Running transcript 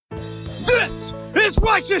This is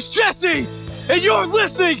Righteous Jesse, and you're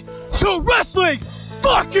listening to Wrestling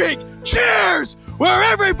Fucking Cheers, where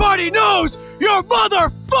everybody knows your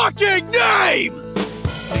motherfucking name!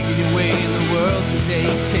 Making your way in the world today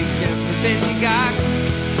takes everything you got.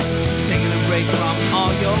 Taking a break from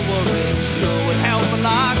all your worries sure would help a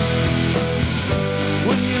lot.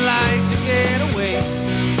 Wouldn't you like to get away?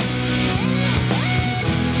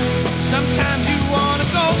 Sometimes you wanna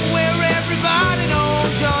go where everybody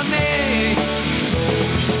knows your name,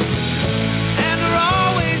 and they're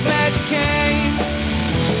always glad you came.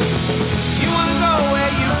 You wanna go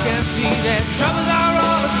where you can see that troubles are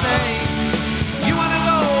all the same. You wanna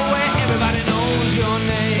go where everybody knows your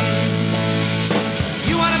name.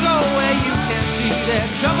 You wanna go where you can see that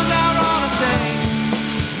troubles are all the same.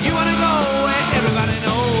 You wanna go where everybody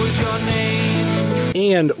knows your name.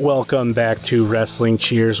 And welcome back to Wrestling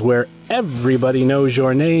Cheers, where everybody knows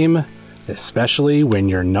your name, especially when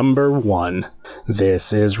you're number one.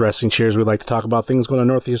 This is Wrestling Cheers. We like to talk about things going on in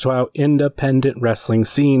Northeast Ohio independent wrestling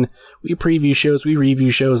scene. We preview shows, we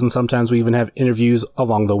review shows, and sometimes we even have interviews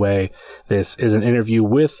along the way. This is an interview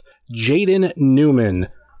with Jaden Newman.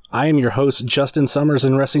 I am your host, Justin Summers,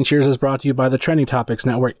 and Wrestling Cheers is brought to you by the Trending Topics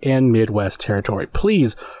Network and Midwest Territory.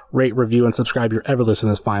 Please rate, review, and subscribe your ever listen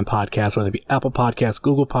to this fine podcast, whether it be Apple Podcasts,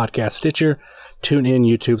 Google Podcasts, Stitcher, TuneIn,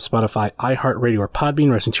 YouTube, Spotify, iHeartRadio, or Podbean,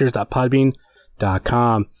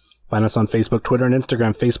 WrestlingCheers.podbean.com. Find us on Facebook, Twitter, and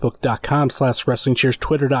Instagram, Facebook.com/WrestlingCheers,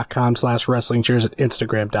 Twitter.com/WrestlingCheers, and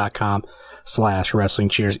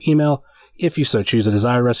Instagram.com/WrestlingCheers. Email, if you so choose, a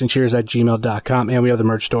desire, WrestlingCheers@gmail.com, and we have the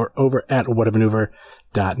merch store over at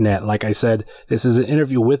whatamaneuver.net. Like I said, this is an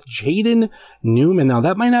interview with Jaden Newman. Now,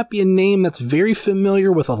 that might not be a name that's very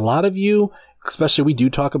familiar with a lot of you, especially we do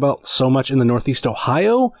talk about so much in the Northeast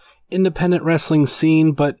Ohio independent wrestling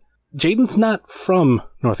scene, but Jaden's not from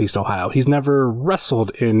Northeast Ohio. He's never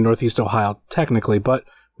wrestled in Northeast Ohio, technically, but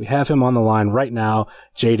we have him on the line right now.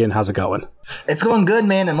 Jaden, how's it going? It's going good,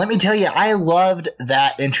 man. And let me tell you, I loved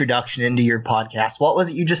that introduction into your podcast. What was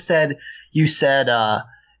it you just said? You said,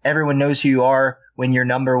 everyone knows who you are when you're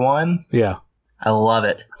number one. Yeah. I love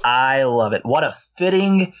it. I love it. What a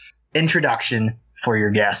fitting introduction for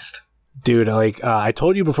your guest. Dude, I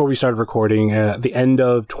told you before we started recording, at the end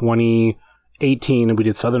of 2018, we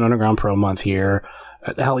did Southern Underground Pro Month here.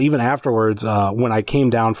 Hell, even afterwards, when I came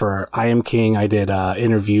down for I Am King, I did an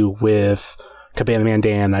interview with Cabana Man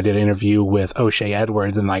Dan. I did an interview with O'Shea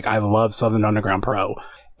Edwards, and I love Southern Underground Pro.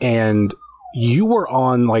 And you were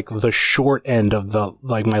on the short end of the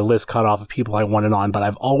my list cut off of people I wanted on, but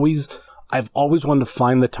I've always wanted to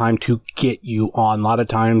find the time to get you on. A lot of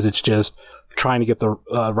times it's just trying to get the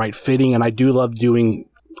right fitting, and I love doing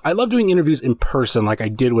interviews in person like I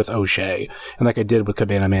did with O'Shea and like I did with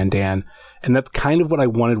Cabana Man Dan. And that's kind of what I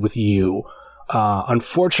wanted with you.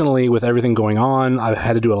 Unfortunately, with everything going on, I've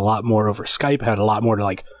had to do a lot more over Skype, had a lot more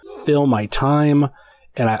to fill my time.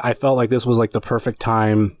 And I felt like this was the perfect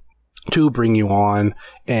time to bring you on.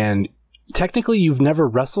 And technically you've never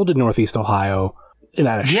wrestled in Northeast Ohio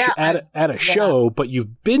at a show, but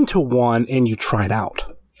you've been to one and you tried out.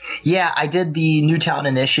 Yeah, I did the Newtown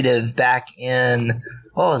Initiative back in,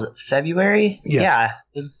 what was it, February? Yes.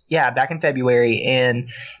 Yeah, back in February. And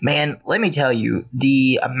man, let me tell you,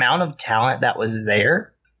 the amount of talent that was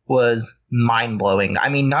there was mind-blowing. I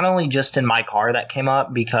mean, not only just in my car that came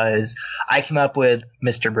up, because I came up with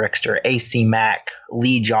Mr. Brickster, AC Mack,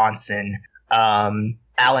 Lee Johnson,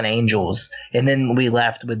 Alan Angels, and then we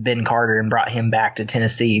left with Ben Carter and brought him back to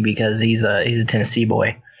Tennessee because he's a Tennessee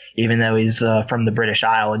boy, even though he's from the British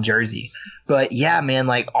Isle in Jersey. But yeah, man,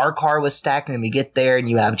 our car was stacked, and we get there and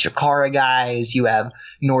you have Chikara guys, you have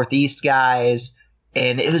Northeast guys,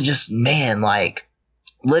 and it was just, man,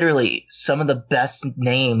 literally some of the best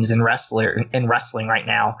names in wrestling right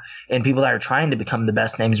now, and people that are trying to become the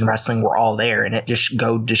best names in wrestling were all there. And it just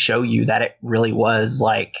goes to show you that it really was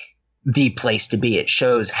the place to be. It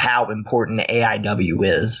shows how important AIW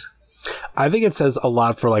is. I think it says a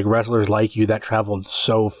lot for wrestlers like you that traveled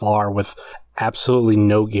so far with absolutely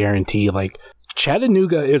no guarantee.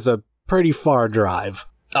 Chattanooga is a pretty far drive.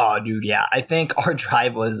 Oh, dude, yeah. I think our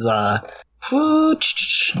drive was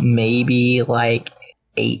maybe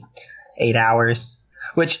 8 hours,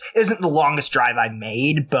 which isn't the longest drive I've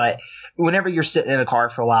made, but whenever you're sitting in a car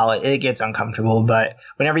for a while, it gets uncomfortable. But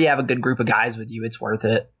whenever you have a good group of guys with you, it's worth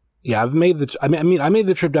it. Yeah, I made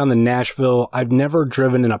the trip down to Nashville. I've never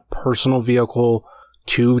driven in a personal vehicle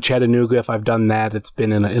to Chattanooga. If I've done that, it's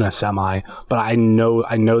been in a semi. But I know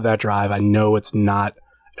that drive. I know it's not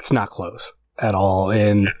close at all,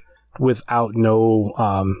 and without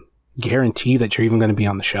no guarantee that you're even going to be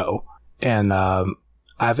on the show. And I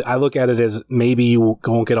look at it as maybe you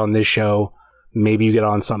won't get on this show, maybe you get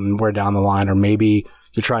on somewhere down the line, or maybe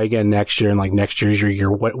you try again next year, and like next year's your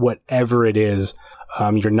year, whatever it is.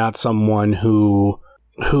 You're not someone who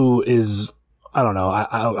is, I don't know,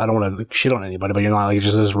 I don't want to shit on anybody, but you're not like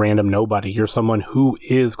just this random nobody. You're someone who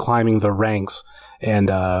is climbing the ranks, and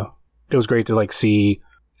it was great to like see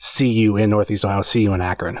you in Northeast Ohio, see you in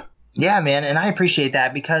Akron. Yeah, man, and I appreciate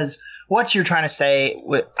that, because what you're trying to say,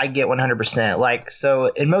 I get 100%. Like, so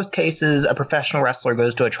in most cases, a professional wrestler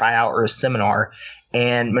goes to a tryout or a seminar,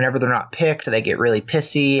 and whenever they're not picked, they get really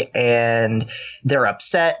pissy and they're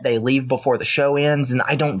upset. They leave before the show ends, and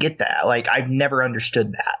I don't get that. Like, I've never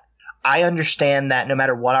understood that. I understand that no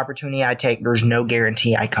matter what opportunity I take, there's no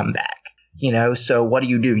guarantee I come back. You know, so what do?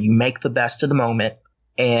 You make the best of the moment,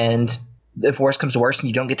 and if worse comes to worse and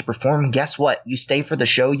you don't get to perform, guess what? You stay for the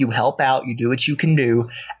show, you help out, you do what you can do.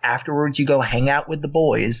 Afterwards, you go hang out with the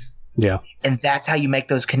boys. Yeah. And that's how you make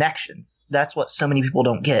those connections. That's what so many people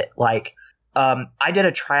don't get. Like, I did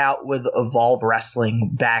a tryout with Evolve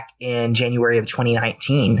Wrestling back in January of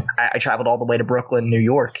 2019. I traveled all the way to Brooklyn, New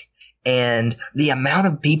York. And the amount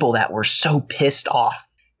of people that were so pissed off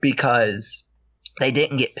because they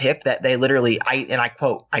didn't get picked, that they literally, I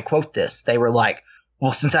quote this, they were like,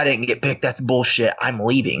 well, since I didn't get picked, that's bullshit. I'm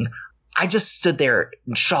leaving. I just stood there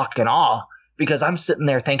in shock and awe, because I'm sitting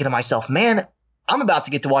there thinking to myself, man, I'm about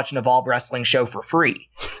to get to watch an Evolve Wrestling show for free.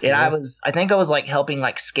 And Yeah. I think I was like helping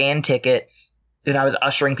like scan tickets, and I was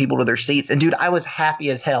ushering people to their seats. And dude, I was happy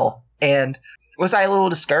as hell. And was I a little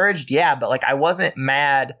discouraged? Yeah, but like I wasn't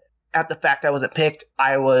mad at the fact I wasn't picked.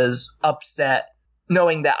 I was upset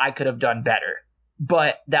knowing that I could have done better.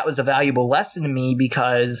 But that was a valuable lesson to me,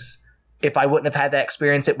 because if I wouldn't have had that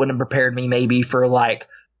experience, it wouldn't have prepared me maybe for like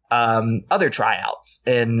other tryouts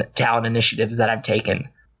and talent initiatives that I've taken.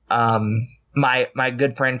 My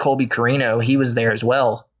good friend Colby Carino, he was there as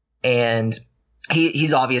well, and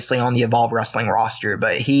he's obviously on the Evolve Wrestling roster,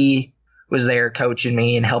 but he was there coaching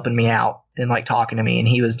me and helping me out and like talking to me, and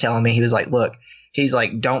he was telling me, he was like, look, he's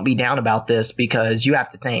like, don't be down about this, because you have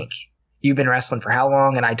to think, you've been wrestling for how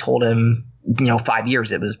long? And I told him, 5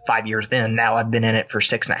 years. It was 5 years then. Now I've been in it for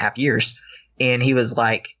 6.5 years. And he was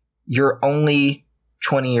like, you're only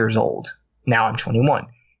 20 years old. Now I'm 21.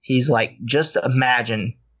 He's like, just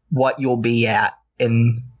imagine what you'll be at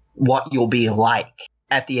and what you'll be like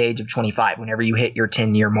at the age of 25 whenever you hit your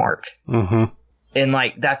 10-year mark. Mm-hmm. And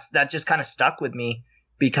like, that just kind of stuck with me,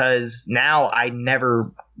 because now I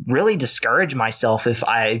never really discourage myself if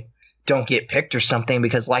I don't get picked or something,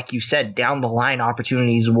 because like you said, down the line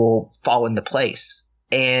opportunities will fall into place,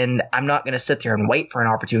 and I'm not going to sit there and wait for an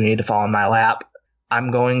opportunity to fall in my lap. I'm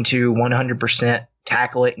going to 100%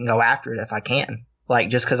 tackle it and go after it if I can. Like,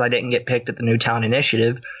 just because I didn't get picked at the New Talent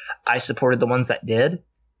Initiative, I supported the ones that did,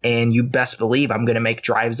 and you best believe I'm going to make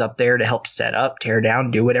drives up there to help set up, tear down,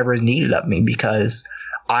 do whatever is needed of me, because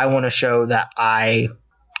I want to show that I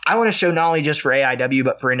want to show not only just for AIW,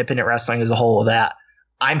 but for independent wrestling as a whole, that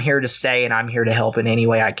I'm here to stay and I'm here to help in any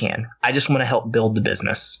way I can. I just want to help build the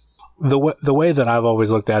business. The way that I've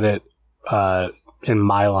always looked at it in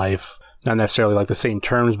my life, not necessarily like the same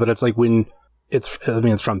terms, but it's like when it's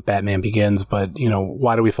from Batman Begins, but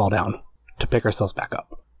why do we fall down? To pick ourselves back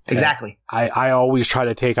up. Exactly. I always try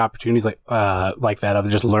to take opportunities like that of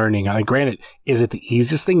just learning. I mean, granted, is it the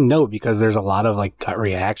easiest thing? No, because there's a lot of like gut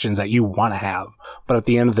reactions that you want to have. But at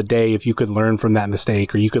the end of the day, if you could learn from that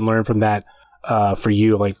mistake, or you can learn from that, for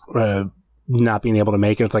you, like not being able to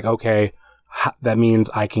make it, it's like, okay, that means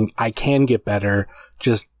I can get better.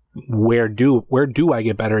 Just where do I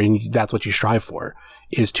get better? And that's what you strive for,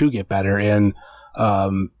 is to get better. And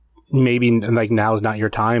maybe like now is not your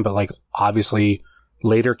time, but like obviously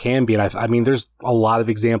later can be. And I mean, there's a lot of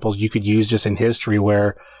examples you could use just in history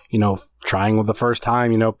where, trying with the first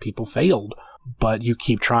time, people failed, but you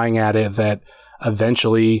keep trying at it, that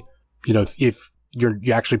eventually, if you're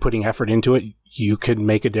actually putting effort into it, you could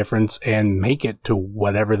make a difference and make it to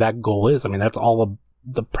whatever that goal is. I mean, that's all of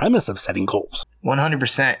the premise of setting goals.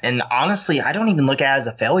 100%. And honestly, I don't even look at it as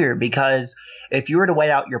a failure, because if you were to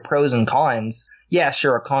weigh out your pros and cons, yeah,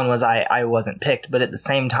 sure, a con was I wasn't picked, but at the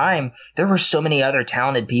same time, there were so many other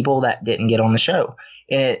talented people that didn't get on the show.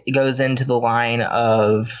 And it goes into the line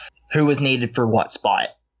of who was needed for what spot.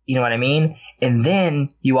 You know what I mean? And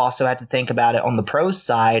then you also have to think about it on the pros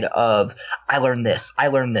side of, I learned this. I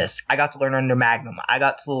got to learn under Magnum. I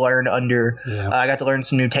got to learn I got to learn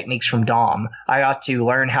some new techniques from Dom. I got to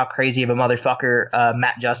learn how crazy of a motherfucker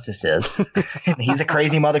Matt Justice is. He's a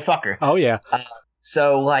crazy motherfucker. Oh, yeah.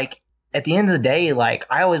 So, like, at the end of the day, like,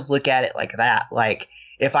 I always look at it like that. Like,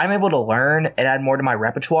 if I'm able to learn and add more to my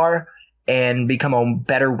repertoire and become a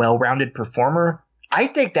better, well-rounded performer, I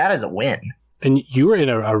take that as a win. And you were in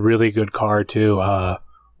a really good card too.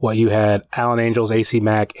 You had Alan Angels, AC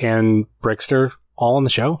Mack, and Brickster all on the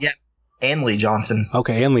show? Yeah. And Lee Johnson.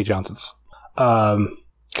 Okay, and Lee Johnson's. God,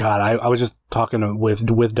 I was just talking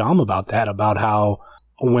with Dom about that, about how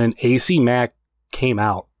when AC Mack came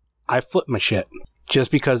out, I flipped my shit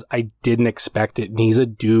just because I didn't expect it. And he's a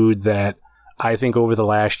dude that I think over the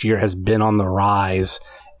last year has been on the rise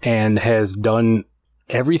and has done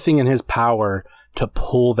everything in his power to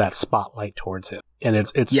pull that spotlight towards him. And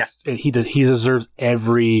he deserves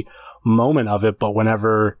every moment of it. But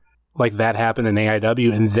whenever like that happened in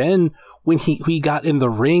AIW, and then when he got in the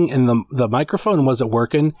ring and the microphone wasn't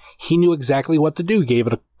working, he knew exactly what to do. Gave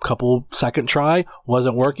it a couple second try,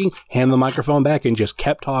 wasn't working, hand the microphone back and just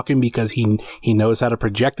kept talking because he knows how to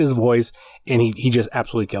project his voice, and he just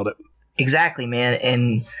absolutely killed it. Exactly, man.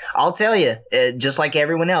 And I'll tell you, just like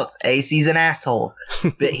everyone else, AC's an asshole,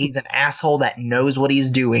 but he's an asshole that knows what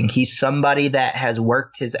he's doing. He's somebody that has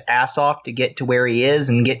worked his ass off to get to where he is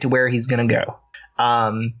and get to where he's going to go.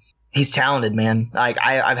 He's talented, man. Like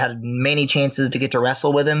I've had many chances to get to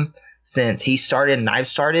wrestle with him since he started and I've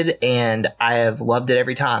started, and I have loved it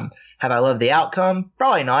every time. Have I loved the outcome?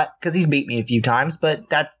 Probably not, because he's beat me a few times, but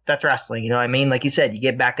that's wrestling. You know what I mean? Like you said, you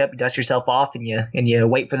get back up, you dust yourself off, and you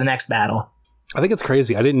wait for the next battle. I think it's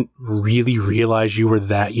crazy. I didn't really realize you were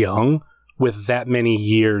that young with that many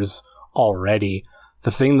years already.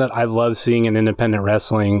 The thing that I love seeing in independent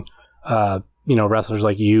wrestling, wrestlers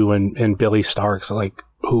like you and Billy Starks, like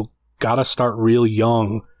who got to start real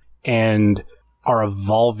young and are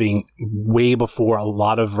evolving way before a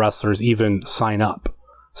lot of wrestlers even sign up.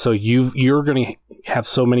 So you're going to have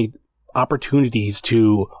so many opportunities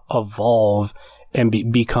to evolve and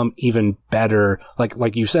become even better.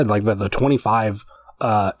 Like you said, like the 25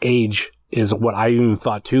 age is what I even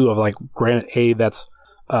thought too of. Like, granted, that's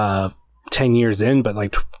 10 years in, but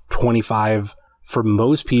like 25 for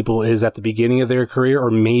most people is at the beginning of their career or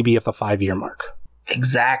maybe at the 5-year mark.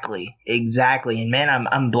 Exactly. And man,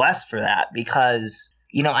 I'm blessed for that because,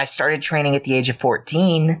 I started training at the age of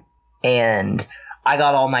 14 and I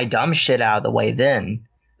got all my dumb shit out of the way then.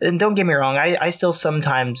 And don't get me wrong, I still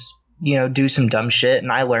sometimes, do some dumb shit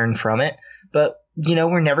and I learn from it. But,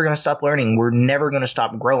 we're never going to stop learning. We're never going to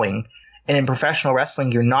stop growing. And in professional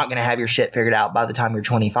wrestling, you're not going to have your shit figured out by the time you're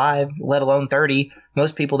 25, let alone 30.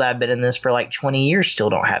 Most people that have been in this for like 20 years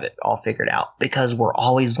still don't have it all figured out because we're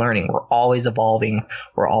always learning. We're always evolving.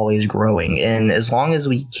 We're always growing. And as long as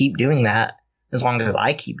we keep doing that, as long as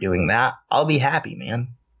I keep doing that, I'll be happy, man.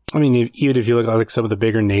 I mean, even if you look at like some of the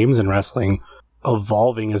bigger names in wrestling,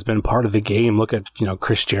 evolving has been part of the game. Look at,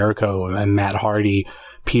 Chris Jericho and Matt Hardy,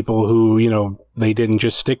 people who, they didn't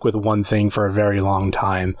just stick with one thing for a very long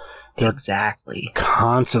time. They're exactly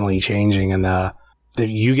constantly changing, and if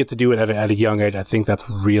you get to do it at a young age, I think that's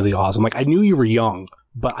really awesome. Like, I knew you were young,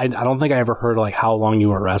 but I don't think I ever heard like how long you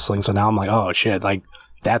were wrestling. So now I'm like, oh shit, like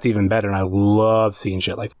that's even better. And I love seeing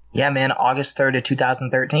shit like that. Yeah, man, August 3rd of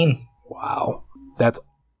 2013. Wow. That's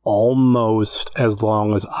almost as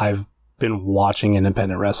long as I've been watching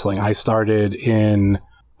independent wrestling. I started in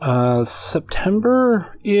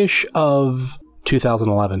September-ish of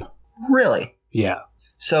 2011. Really? Yeah.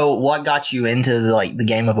 So what got you into the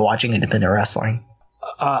game of watching independent wrestling?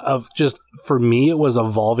 For me, it was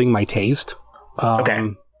evolving my taste.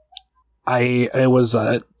 Okay.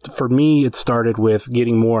 For me, it started with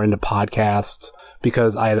getting more into podcasts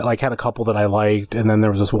because I had a couple that I liked, and then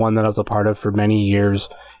there was this one that I was a part of for many years,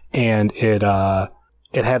 and it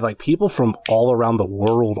had like people from all around the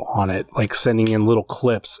world on it, like sending in little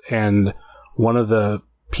clips, and one of the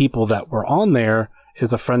people that were on there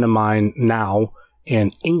is a friend of mine now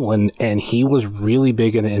in England, and he was really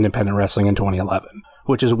big into independent wrestling in 2011,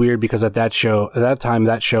 which is weird because at that time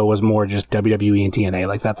that show was more just WWE and TNA,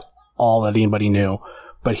 like that's all that anybody knew.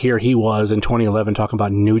 But here he was in 2011 talking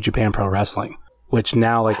about New Japan Pro Wrestling, which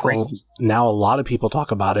now now a lot of people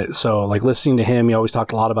talk about it. So like listening to him, he always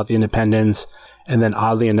talked a lot about the independents, and then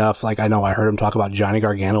oddly enough, like I heard him talk about Johnny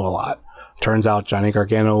Gargano a lot. Turns out Johnny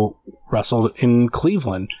Gargano wrestled in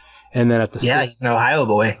Cleveland, and then he's an Ohio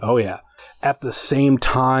boy. Oh yeah. At the same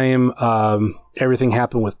time, everything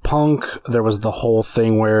happened with Punk. There was the whole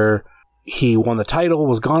thing where he won the title,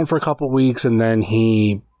 was gone for a couple of weeks, and then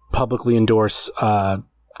he publicly endorsed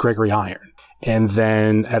Gregory Iron. And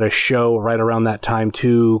then at a show right around that time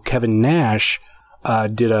too, Kevin Nash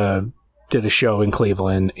did a show in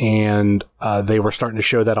Cleveland, and they were starting to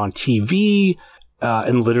show that on TV.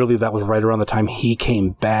 And literally that was right around the time he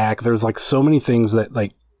came back. There's like so many things that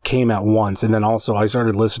like came at once. And then also I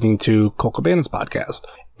started listening to Colt Cabana's podcast,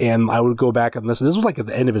 and I would go back and listen. This was like at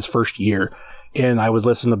the end of his first year, and I would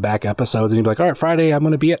listen to back episodes, and he'd be like, all right, Friday, I'm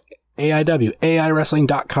going to be AIW,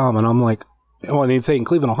 AIWrestling.com. And I'm like, oh, and they in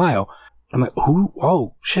Cleveland, Ohio. I'm like, who?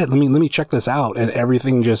 Oh, shit, let me check this out. And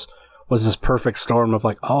everything just was this perfect storm of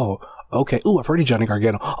like, oh, okay. Ooh, I've heard of Johnny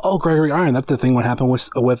Gargano. Oh, Gregory Iron. That's the thing what happened with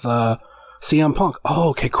CM Punk. Oh,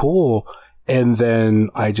 okay, cool. And then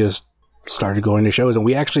I just started going to shows. And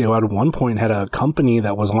we actually at one point had a company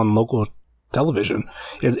that was on local television.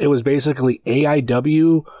 It was basically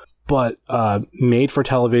AIW, but made for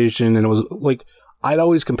television. And it was like, I'd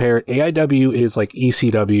always compare it. AIW is like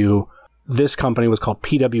ECW. This company was called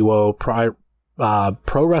PWO,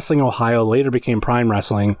 Pro Wrestling Ohio, later became Prime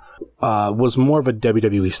Wrestling, was more of a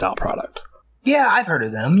WWE style product. Yeah, I've heard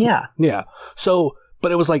of them, yeah. Yeah. So,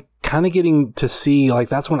 but it was like kind of getting to see, like,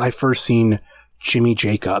 that's when I first seen Jimmy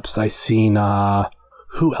Jacobs. I seen,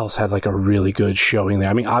 who else had like a really good showing there?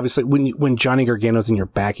 I mean, obviously, when Johnny Gargano's in your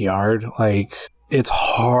backyard, like, it's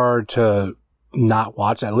hard to not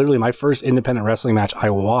watch that. Literally, my first independent wrestling match I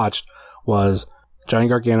watched was Johnny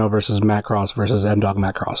Gargano versus Matt Cross versus M-Dog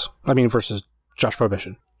Matt Cross. I mean, versus Josh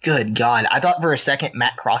Prohibition. Good God. I thought for a second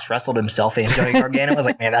Matt Cross wrestled himself and Johnny Gargano. I was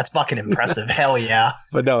like, man, that's fucking impressive. Hell yeah.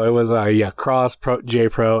 But no, it was, Cross,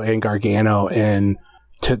 J-Pro, and Gargano. And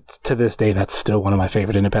to this day, that's still one of my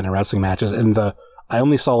favorite independent wrestling matches. And I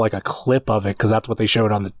only saw like a clip of it because that's what they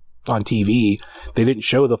showed on TV. They didn't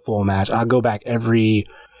show the full match. I'll go back every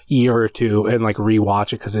year or two and like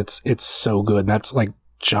rewatch it because it's so good. And that's like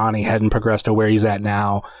Johnny hadn't progressed to where he's at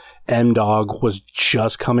now. M-Dog was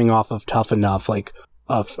just coming off of Tough Enough, like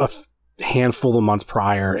a handful of months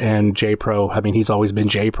prior, and J-Pro, I mean, he's always been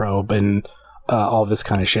J-Pro, and all this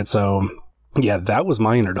kind of shit. So, yeah, that was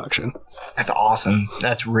my introduction. That's awesome.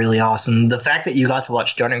 That's really awesome. The fact that you got to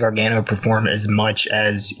watch Johnny Gargano perform as much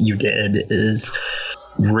as you did is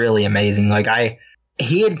really amazing. Like,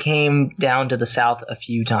 he had came down to the South a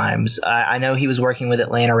few times. I know he was working with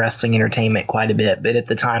Atlanta Wrestling Entertainment quite a bit, but at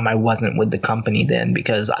the time I wasn't with the company then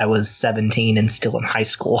because I was 17 and still in high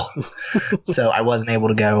school. So I wasn't able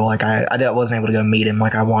to go. Like I wasn't able to go meet him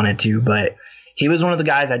like I wanted to, but he was one of the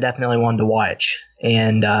guys I definitely wanted to watch.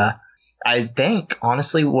 And I think,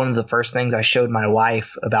 honestly, one of the first things I showed my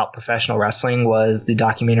wife about professional wrestling was the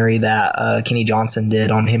documentary that Kenny Johnson did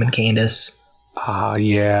on him and Candace.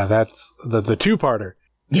 Yeah, that's the two-parter.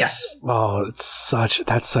 Yes. Oh,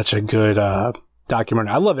 that's such a good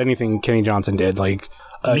documentary. I love anything Kenny Johnson did. Like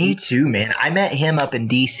me too, man. I met him up in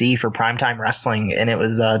DC for Primetime Wrestling, and it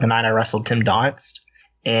was the night I wrestled Tim Donst.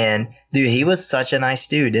 And dude, he was such a nice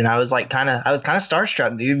dude, and I was kind of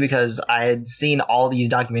starstruck, dude, because I had seen all these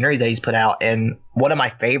documentaries that he's put out, and one of my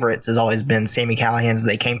favorites has always been Sami Callihan's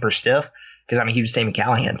 "They Came for Stiff" because I'm a huge Sami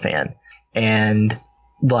Callihan fan, and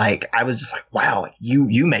like I was just like, wow,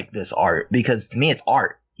 you make this art, because to me it's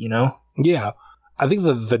art, you know? Yeah, I think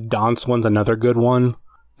the Donst one's another good one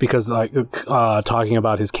because like talking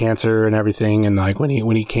about his cancer and everything, and like when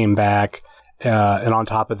he came back. And on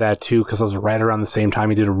top of that, too, because it was right around the same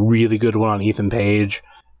time, he did a really good one on Ethan Page.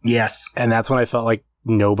 Yes. And that's when I felt like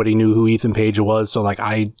nobody knew who Ethan Page was. So, like,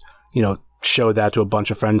 I, showed that to a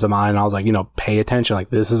bunch of friends of mine. And I was like, pay attention.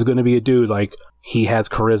 Like, this is going to be a dude. Like, he has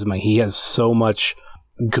charisma. He has so much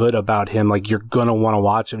good about him. Like, you're going to want to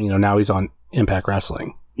watch him. Now he's on Impact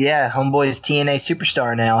Wrestling. Yeah, homeboy is TNA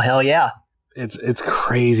superstar now. Hell yeah. It's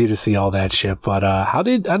crazy to see all that shit. But how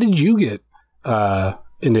did you get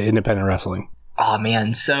into independent wrestling? Oh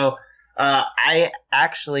man, so I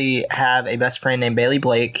actually have a best friend named Bailey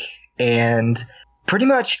Blake, and pretty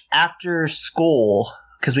much after school,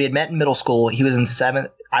 because we had met in middle school, he was in 7th,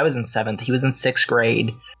 I was in 7th, he was in 6th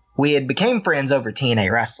grade. We had became friends over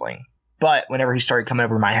TNA wrestling, but whenever he started coming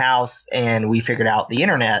over to my house and we figured out the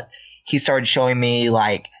internet, he started showing me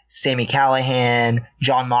like Sami Callihan,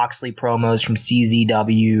 John Moxley promos from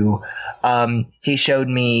CZW. He showed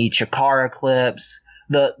me Chikara clips.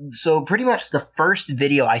 So pretty much the first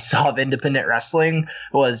video I saw of independent wrestling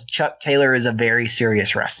was Chuck Taylor is a very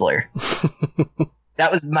serious wrestler.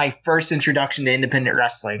 That was my first introduction to independent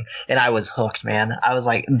wrestling, and I was hooked, man. I was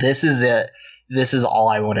like, this is it. This is all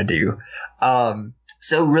I want to do.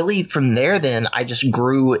 So really from there, then I just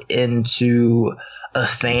grew into a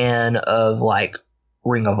fan of like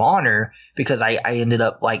Ring of Honor, because I ended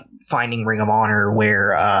up like finding Ring of Honor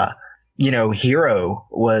where, Hero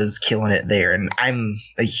was killing it there, and I'm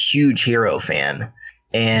a huge Hero fan.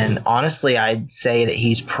 And honestly, I'd say that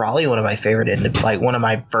he's probably one of my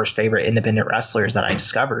first favorite independent wrestlers that I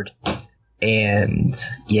discovered. And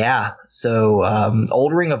yeah, so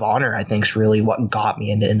old Ring of Honor, I think, is really what got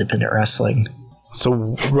me into independent wrestling.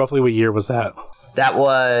 So roughly what year was that? That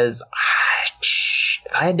was,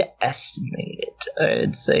 I had to estimate it.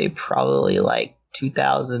 I'd say probably like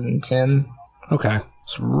 2010. Okay.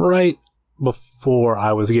 So right before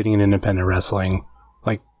I was getting into independent wrestling,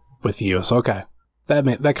 like with you. So okay, that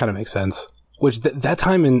kind of makes sense. Which that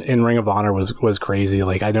time in Ring of Honor was crazy.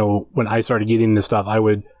 Like, I know when I started getting into stuff, I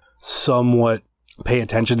would somewhat pay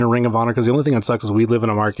attention to Ring of Honor, because the only thing that sucks is we live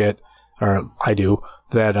in a market, or I do,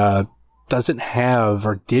 that doesn't have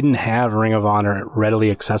or didn't have Ring of Honor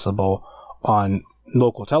readily accessible on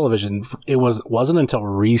local television. It wasn't until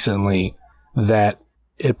recently that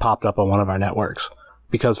it popped up on one of our networks,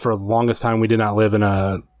 because for the longest time we did not live in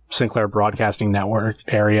a Sinclair Broadcasting Network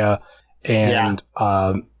area, and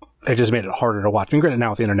it just made it harder to watch. I mean, granted,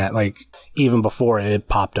 now with the internet, like, even before it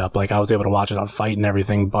popped up, like, I was able to watch it on Fight and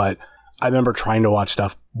everything, but I remember trying to watch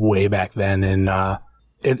stuff way back then, and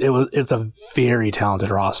it's a very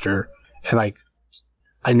talented roster, and like,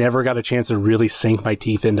 I never got a chance to really sink my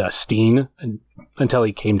teeth into Steen until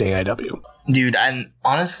he came to AIW. Dude, and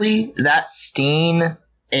honestly, that Steen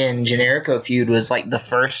and Generico feud was like the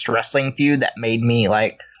first wrestling feud that made me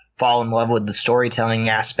like fall in love with the storytelling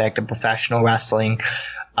aspect of professional wrestling.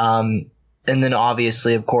 And then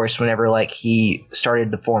obviously, of course, whenever like he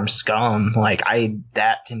started to form Scum, like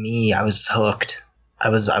to me, I was hooked. I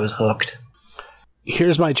was hooked.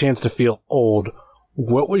 Here's my chance to feel old.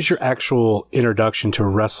 What was your actual introduction to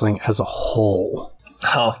wrestling as a whole?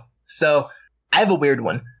 Oh, so I have a weird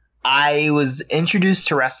one. I was introduced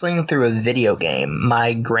to wrestling through a video game.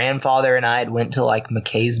 My grandfather and I went to like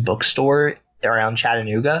McKay's bookstore around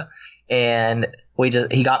Chattanooga, and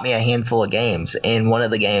he got me a handful of games, and one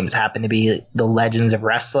of the games happened to be the Legends of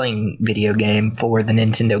Wrestling video game for the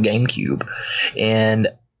Nintendo GameCube. And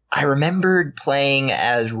I remembered playing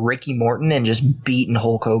as Ricky Morton and just beating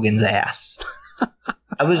Hulk Hogan's ass.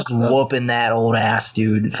 I was whooping that old ass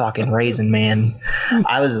dude, fucking Raisin Man.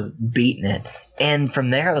 I was beating it. And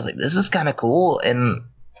from there, I was like, this is kind of cool. And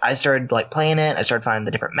I started like playing it. I started finding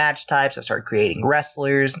the different match types. I started creating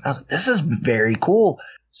wrestlers. I was like, this is very cool.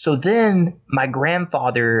 So then my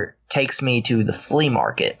grandfather takes me to the flea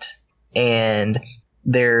market, and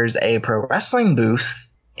there's a pro wrestling booth,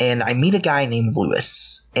 and I meet a guy named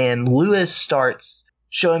Lewis, and Lewis starts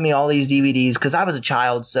showing me all these DVDs because I was a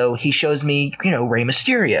child. So he shows me, Rey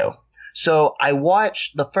Mysterio. So I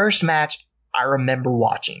watched the first match I remember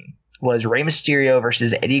watching was Rey Mysterio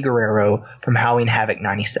versus Eddie Guerrero from Halloween Havoc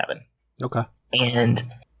 97. Okay. And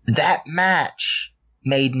that match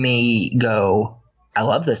made me go, I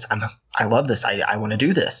love this. I love this. I want to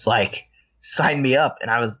do this. Like, sign me up. And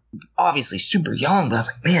I was obviously super young, but I was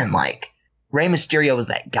like, man, like, Rey Mysterio was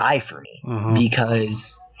that guy for me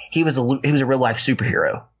because he was a real life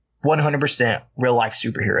superhero, 100% real life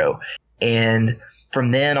superhero. And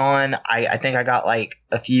from then on, I think I got like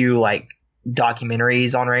a few like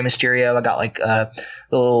documentaries on Rey Mysterio. I got like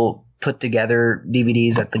little put together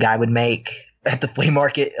DVDs that the guy would make at the flea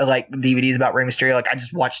market, like DVDs about Rey Mysterio. Like, I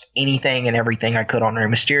just watched anything and everything I could on Rey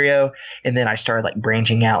Mysterio. And then I started like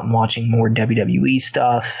branching out and watching more WWE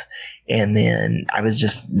stuff. And then I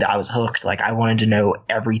was hooked. Like, I wanted to know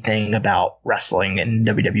everything about wrestling and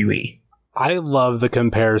WWE. I love the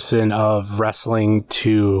comparison of wrestling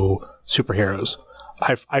to superheroes.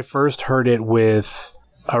 I first heard it with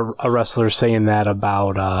a wrestler saying that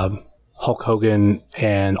about Hulk Hogan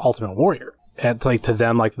and Ultimate Warrior. And like, to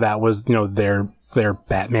them, like, that was, their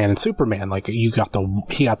Batman and Superman. Like, he got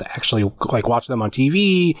to actually like watch them on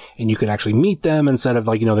TV, and you could actually meet them instead of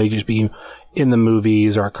like, they just be in the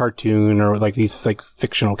movies or a cartoon or like these like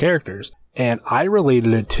fictional characters. And I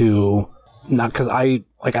related it to, not because I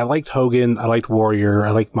liked Hogan, I liked Warrior,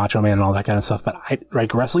 I liked Macho Man and all that kind of stuff, but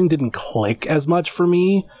wrestling didn't click as much for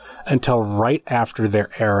me until right after their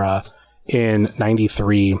era in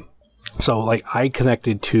 93. So like, I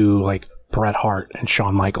connected to like Bret Hart and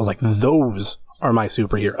Shawn Michaels. Like, those are my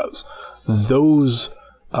superheroes. Those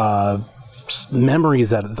memories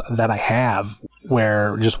that I have,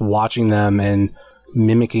 where just watching them and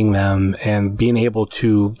mimicking them and being able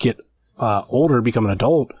to get older, become an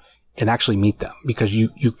adult, and actually meet them, because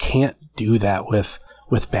you can't do that with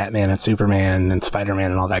Batman and Superman and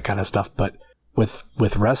Spider-Man and all that kind of stuff. But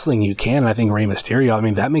with wrestling, you can. And I think Rey Mysterio, I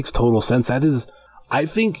mean, that makes total sense. I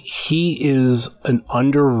think he is an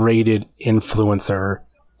underrated influencer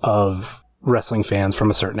of wrestling fans from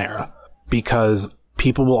a certain era, because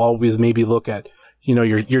people will always maybe look at,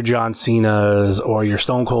 your John Cena's or your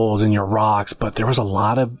Stone Colds and your Rocks, but there was a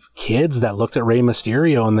lot of kids that looked at Rey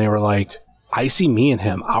Mysterio and they were like, I see me in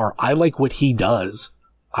him, or I like what he does.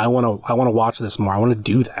 I want to watch this more. I want to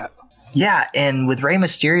do that. Yeah, and with Rey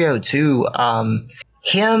Mysterio too,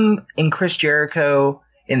 him and Chris Jericho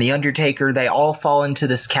and The Undertaker, they all fall into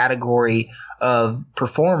this category of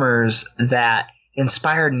performers that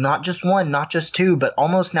inspired not just one, not just two, but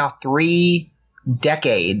almost now 3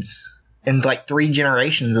 decades and like 3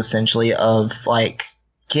 generations essentially of like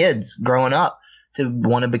kids growing up to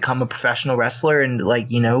want to become a professional wrestler and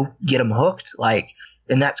like, you know, get them hooked. Like,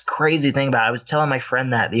 and that's crazy thing about it. I was telling my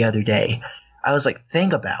friend that the other day. I was like,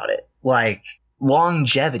 think about it. Like,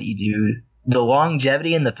 longevity, dude. The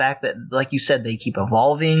longevity and the fact that, like you said, they keep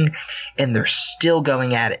evolving and they're still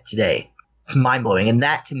going at it today. It's mind blowing. And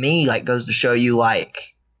that to me, like, goes to show you,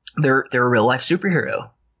 like, they're a real life superhero,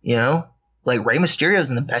 you know? Like, Rey Mysterio's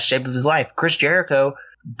in the best shape of his life. Chris Jericho,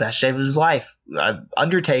 best shape of his life.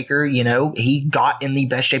 Undertaker, you know, he got in the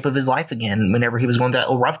best shape of his life again whenever he was going through that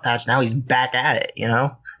little rough patch. Now he's back at it, you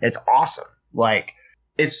know? It's awesome. Like,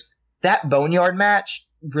 it's that Boneyard match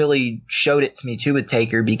really showed it to me too with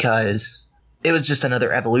Taker, because it was just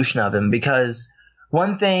another evolution of him. Because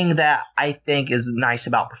one thing that I think is nice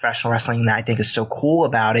about professional wrestling that I think is so cool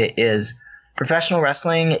about it is professional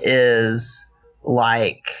wrestling is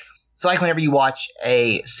like, it's like whenever you watch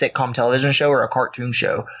a sitcom television show or a cartoon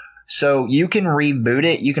show. So you can reboot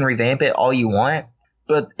it, you can revamp it all you want,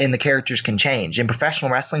 and the characters can change. In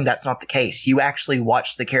professional wrestling, that's not the case. You actually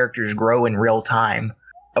watch the characters grow in real time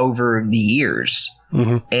over the years.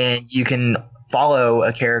 Mm-hmm. And you can follow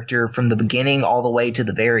a character from the beginning all the way to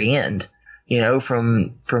the very end. You know,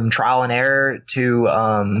 from trial and error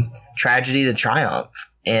to tragedy to triumph.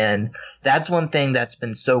 And that's one thing that's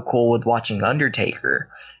been so cool with watching Undertaker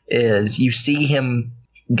is you see him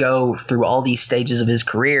go through all these stages of his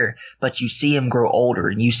career, but you see him grow older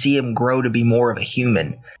and you see him grow to be more of a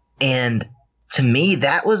human. And to me,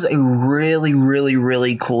 that was a really, really,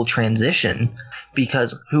 really cool transition,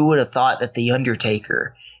 because who would have thought that The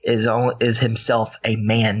Undertaker is himself a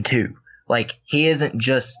man too? Like, he isn't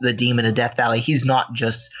just the demon of Death Valley. He's not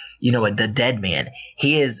just, you know, the dead man.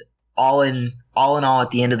 He is all in all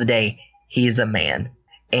at the end of the day, he's a man.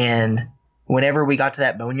 And whenever we got to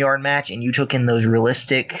that Boneyard match and you took in those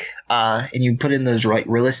realistic and you put in those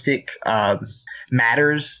realistic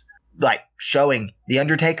matters, like showing The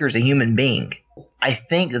Undertaker is a human being, I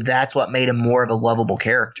think that's what made him more of a lovable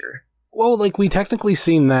character. Well, like, we technically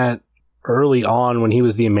seen that early on when he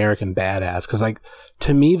was the American Badass, because, like,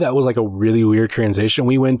 to me that was like a really weird transition.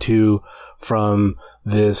 We went from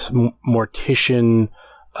this mortician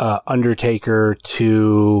Undertaker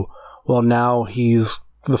to, well, now he's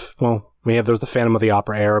there was the Phantom of the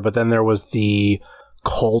Opera era, but then there was the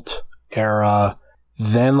cult era.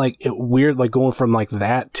 Then, like, weird, like, going from like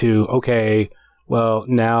that to, okay, well,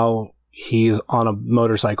 now he's on a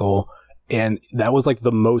motorcycle, and that was like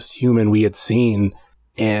the most human we had seen.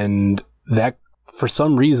 And that, for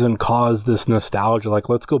some reason, caused this nostalgia. Like,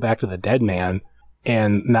 let's go back to the Dead Man.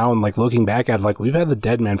 And now I'm like looking back at it, like, we've had the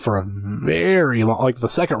Dead Man for a very long, like the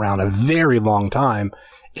second round, a very long time.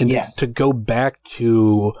 And yes, to go back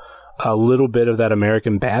to a little bit of that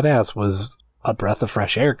American Badass was a breath of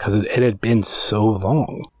fresh air, because it had been so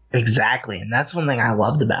long. Exactly. And that's one thing I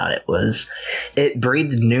loved about it, was it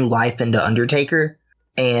breathed new life into Undertaker.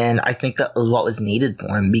 And I think that was what was needed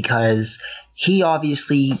for him, because he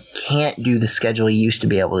obviously can't do the schedule he used to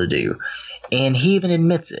be able to do. And he even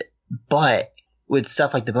admits it. But with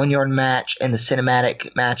stuff like the Boneyard match and the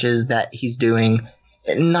cinematic matches that he's doing,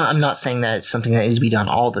 I'm not saying that it's something that needs to be done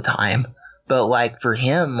all the time, but like for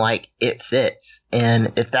him, like, it fits.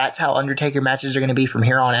 And if that's how Undertaker matches are going to be from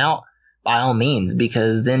here on out, by all means,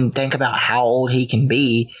 because then think about how old he can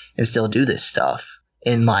be and still do this stuff.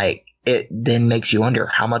 And like, it then makes you wonder,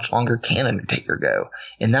 how much longer can Undertaker go?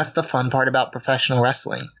 And that's the fun part about professional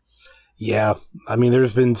wrestling. Yeah. I mean,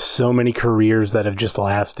 there's been so many careers that have just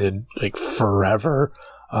lasted like forever.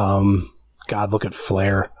 God, look at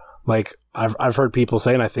Flair. Like, I've heard people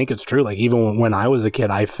say, and I think it's true, like, even when I was a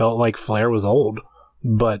kid, I felt like Flair was old,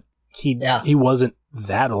 but he wasn't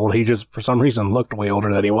that old. He just, for some reason, looked way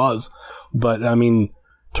older than he was. But I mean,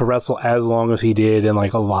 to wrestle as long as he did, and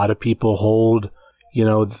like a lot of people hold, you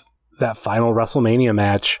know, that final WrestleMania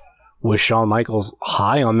match with Shawn Michaels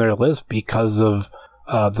high on their list because of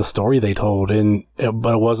the story they told.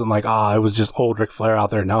 But it wasn't like, it was just old Ric Flair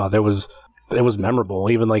out there. No, it was memorable.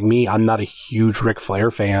 Even like me, I'm not a huge Ric Flair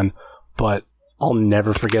fan, but I'll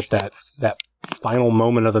never forget that final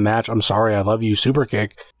moment of the match. I'm sorry, I love you, super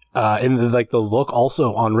kick. And like the look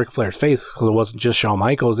also on Ric Flair's face, because it wasn't just Shawn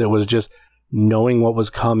Michaels, it was just knowing what was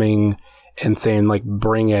coming and saying, like,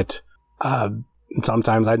 bring it.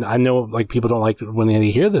 Sometimes I know, like, people don't like when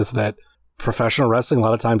they hear this, that professional wrestling, a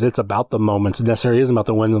lot of times it's about the moments. It necessarily isn't about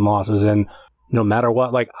the wins and losses. And no matter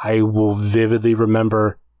what, like, I will vividly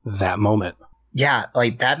remember that moment. Yeah,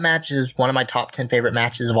 like, that match is one of my top 10 favorite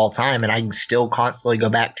matches of all time, and I can still constantly go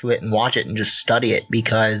back to it and watch it and just study it,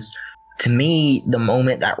 because to me, the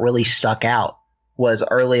moment that really stuck out was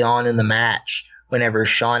early on in the match whenever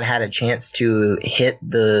Shawn had a chance to hit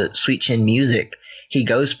the Sweet Chin Music, he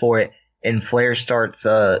goes for it, and Flair starts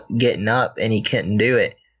getting up, and he couldn't do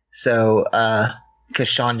it. So, because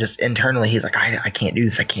Shawn just internally, he's like, I can't do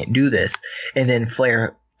this, I can't do this. And then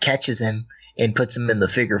Flair catches him and puts him in the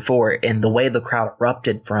figure four, and the way the crowd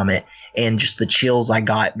erupted from it, and just the chills I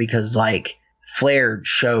got, because like Flair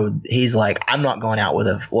showed, he's like, I'm not going out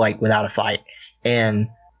without a fight. And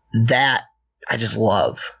that I just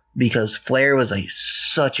love, because Flair was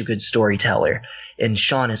such a good storyteller, and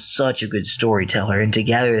Shawn is such a good storyteller, and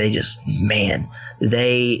together they just, man,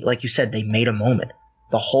 they, like you said, they made a moment.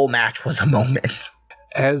 The whole match was a moment.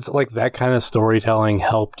 As like that kind of storytelling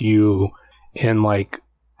helped you in, like,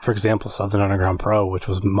 for example, Southern Underground Pro, which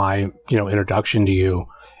was my, introduction to you.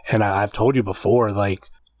 And I've told you before, like,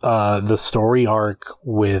 the story arc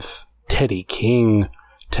with Teddy King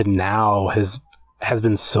to now has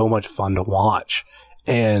been so much fun to watch.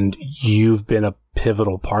 And you've been a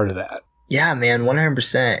pivotal part of that. Yeah, man,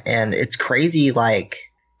 100%. And it's crazy, like,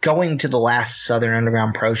 going to the last Southern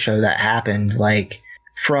Underground Pro show that happened, like,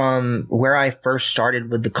 from where I first started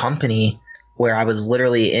with the company, where I was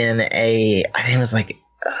literally in I think it was like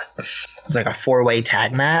a 4-way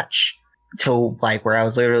tag match, to like where I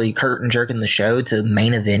was literally curtain jerking the show, to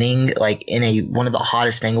main eventing, like in one of the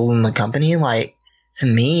hottest angles in the company. Like, to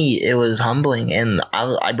me, it was humbling, and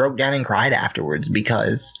I broke down and cried afterwards,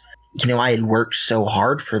 because I had worked so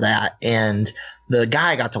hard for that, and the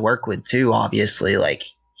guy I got to work with too, obviously, like,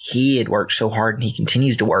 he had worked so hard, and he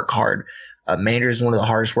continues to work hard. Manders is one of the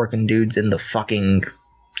hardest working dudes in the fucking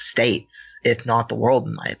states, if not the world,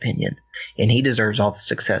 in my opinion. And he deserves all the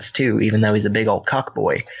success too, even though he's a big old cuck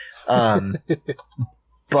boy. But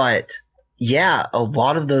yeah, a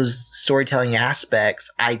lot of those storytelling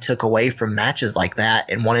aspects I took away from matches like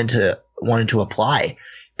that and wanted to apply,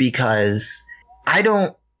 because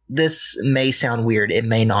this may sound weird, it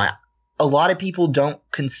may not. A lot of people don't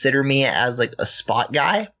consider me as like a spot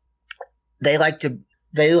guy. They like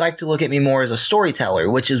to look at me more as a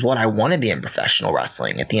storyteller, which is what I want to be in professional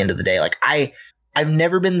wrestling at the end of the day. Like, I've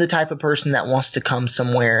never been the type of person that wants to come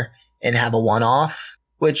somewhere and have a one-off,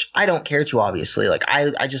 which I don't care to, obviously. Like,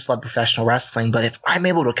 I just love professional wrestling. But if I'm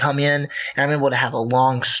able to come in and I'm able to have a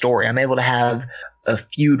long story, I'm able to have a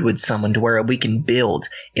feud with someone to where we can build,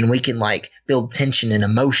 and we can like build tension and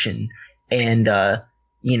emotion, and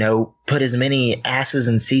put as many asses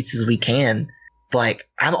in seats as we can, like,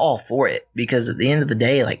 I'm all for it, because at the end of the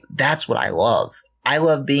day, like, that's what I love. I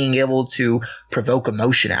love being able to provoke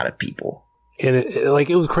emotion out of people. And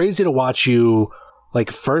it was crazy to watch you,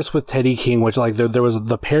 like, first with Teddy King, which, like, there was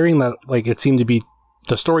the pairing that, like, it seemed to be,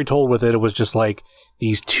 the story told with it was just, like,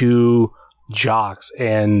 these two jocks,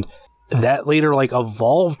 and that later, like,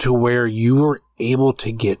 evolved to where you were able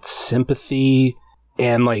to get sympathy,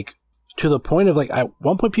 and, like, to the point of, like, at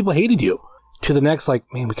one point people hated you. To the next, like,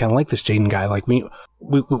 man, we kind of like this Jaden guy. Like, we're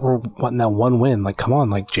wanting that one win. Like, come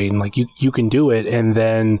on, like, Jaden, like, you can do it. And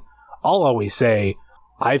then I'll always say,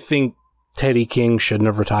 I think Teddy King shouldn't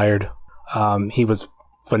have retired. He was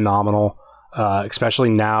phenomenal,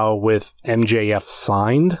 especially now with MJF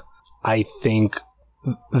signed. I think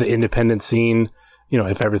the independent scene,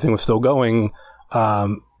 if everything was still going,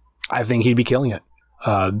 I think he'd be killing it.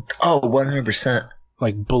 100%.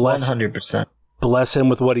 Like, bless 100%. Bless him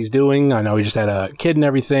with what he's doing. I know he just had a kid and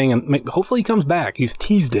everything, and hopefully he comes back. He's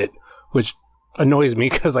teased it, which annoys me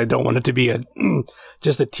because I don't want it to be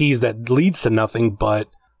just a tease that leads to nothing. But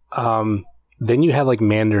then you had like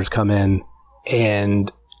Manders come in,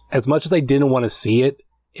 and as much as I didn't want to see it,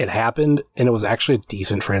 it happened, and it was actually a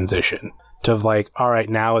decent transition to like, all right,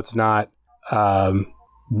 now it's not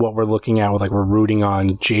what we're looking at with like we're rooting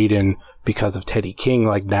on Jaden because of Teddy King.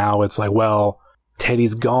 Like, now it's like, well,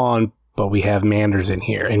 Teddy's gone, but we have Manders in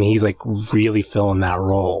here, and he's like really filling that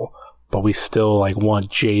role, but we still like want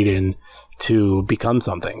Jaden to become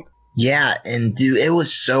something. Yeah, and dude, it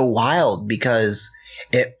was so wild, because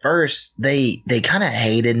at first they kind of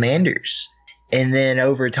hated Manders, and then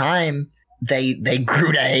over time they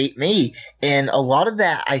grew to hate me, and a lot of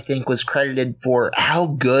that I think was credited for how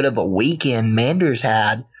good of a weekend Manders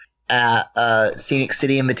had at Scenic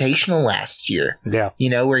City Invitational last year. Yeah.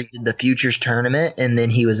 Where he did the Futures tournament, and then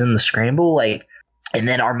he was in the Scramble, like, and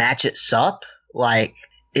then our match at SUP, like,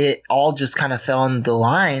 it all just kind of fell into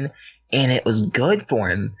line, and it was good for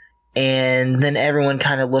him. And then everyone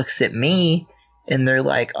kind of looks at me, and they're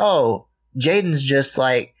like, oh, Jaden's just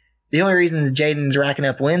like, the only reason Jaden's racking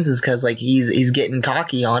up wins is because like he's getting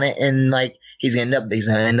cocky on it, and like he's gonna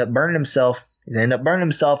end up burning himself. And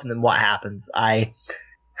then what happens?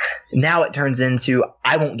 Now it turns into,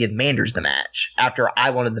 I won't give Manders the match after I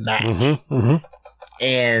wanted the match. Mm-hmm, mm-hmm.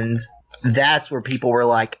 And that's where people were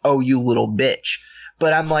like, oh, you little bitch.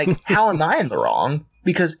 But I'm like, how am I in the wrong?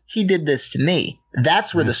 Because he did this to me.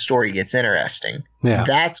 That's where the story gets interesting. Yeah.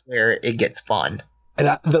 That's where it gets fun.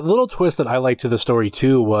 And the little twist that I liked to the story,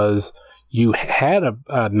 too, was you had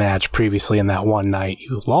a match previously in that one night.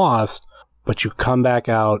 You lost, but you come back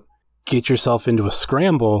out, get yourself into a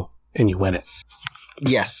scramble, and you win it.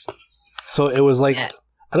 Yes. So it was like,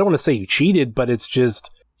 I don't want to say you cheated, but it's just,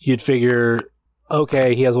 you'd figure,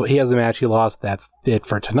 okay, he has a match, he lost, that's it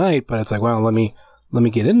for tonight. But it's like, well, let me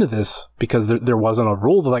get into this, because there wasn't a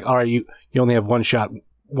rule. They're like, all right, you only have one shot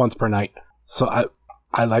once per night. So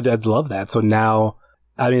I'd love that. So now,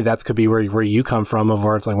 I mean, that could be where you come from, of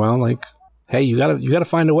where it's like, well, like, hey, you gotta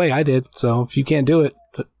find a way. I did. So if you can't do it,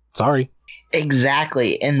 sorry.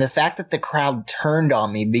 Exactly. And the fact that the crowd turned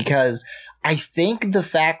on me, because I think the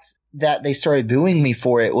fact that they started booing me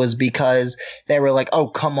for it was because they were like, oh,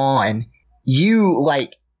 come on. You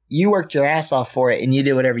worked your ass off for it and you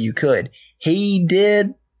did whatever you could. He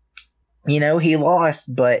did, he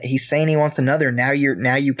lost, but he's saying he wants another. Now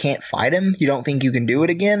you can't fight him. You don't think you can do it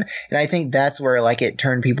again. And I think that's where like it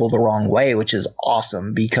turned people the wrong way, which is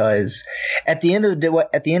awesome, because at the end of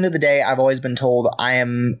the day, I've always been told I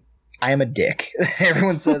am a dick.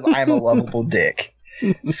 Everyone says I'm a lovable dick.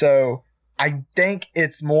 So I think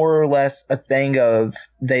it's more or less a thing of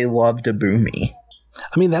they love to boo me.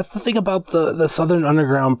 I mean, that's the thing about the Southern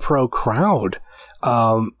Underground Pro crowd,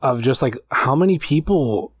 of just like how many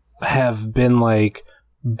people have been like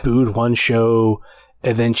booed one show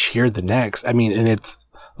and then cheered the next. I mean, and it's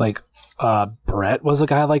like Brett was a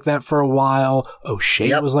guy like that for a while.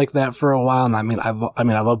 O'Shea was like that for a while. And I mean, I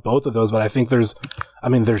love both of those, but I think there's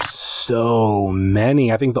so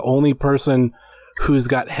many. I think the only person who's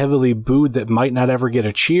got heavily booed that might not ever get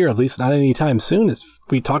a cheer, at least not anytime soon, is,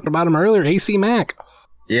 we talked about him earlier, AC Mack.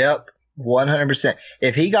 Yep, 100%.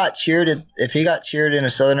 If he got cheered in a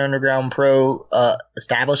Southern Underground Pro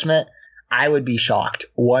establishment, I would be shocked.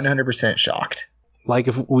 100% shocked. Like,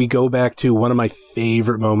 if we go back to one of my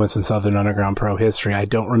favorite moments in Southern Underground Pro history, I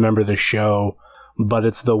don't remember the show, but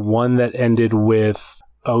it's the one that ended with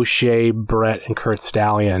O'Shea, Brett, and Kurt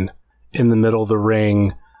Stallion in the middle of the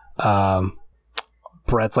ring.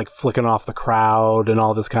 Brett's like flicking off the crowd and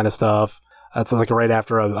all this kind of stuff. That's like right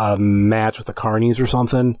after a match with the Carnies or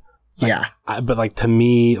something. Like, yeah. But like, to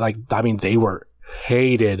me, like, I mean, they were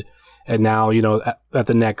hated. And now, at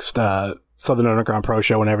the next Southern Underground Pro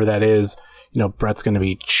show, whenever that is, Brett's going to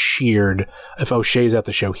be cheered. If O'Shea's at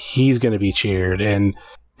the show, he's going to be cheered. And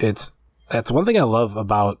that's one thing I love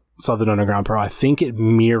about Southern Underground Pro. I think it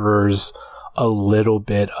mirrors a little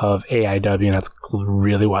bit of AIW, and that's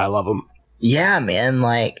really why I love them. Yeah, man.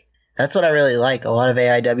 Like, that's what I really like. A lot of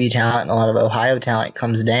AIW talent and a lot of Ohio talent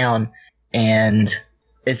comes down, and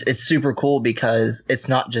it's super cool because it's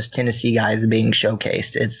not just Tennessee guys being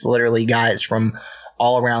showcased. It's literally guys from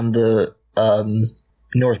all around the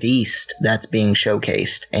Northeast that's being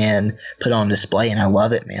showcased and put on display, and I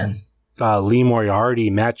love it, man. Lee Moriarty,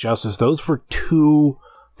 Matt Justice, those were two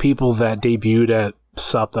people that debuted at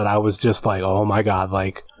SUP that I was just like, oh my God,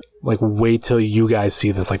 like wait till you guys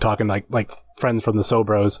see this. Like, talking like friends from the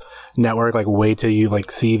Sobros network, like, wait till you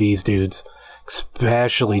like see these dudes,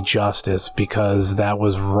 especially Justice, because that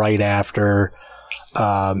was right after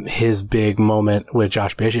his big moment with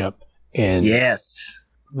Josh Bishop. And yes,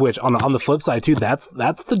 which on the flip side too, that's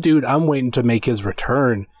the dude I'm waiting to make his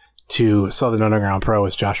return to Southern Underground Pro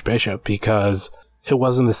as Josh Bishop, because it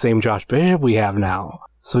wasn't the same Josh Bishop we have now.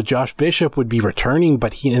 So Josh Bishop would be returning,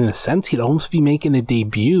 but he, in a sense, he'd almost be making a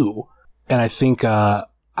debut. And I think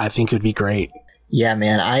it would be great. Yeah,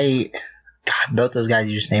 man. God, both those guys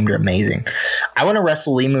you just named are amazing. I want to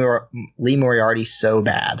wrestle Lee Moriarty so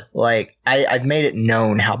bad. Like, I've made it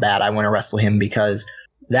known how bad I want to wrestle him, because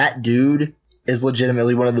that dude is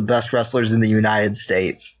legitimately one of the best wrestlers in the United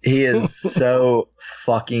States. He is so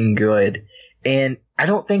fucking good. And I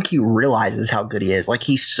don't think he realizes how good he is. Like,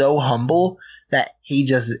 he's so humble that he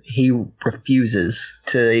refuses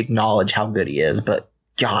to acknowledge how good he is. But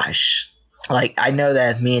gosh, like, I know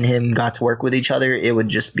that if me and him got to work with each other, it would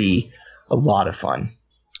just be a lot of fun.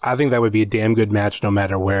 I think that would be a damn good match, no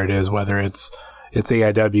matter where it is, whether it's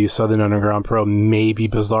AIW, Southern Underground Pro, maybe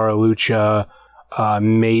Bizarro Lucha,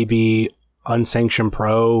 maybe Unsanctioned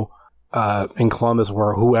Pro in Columbus,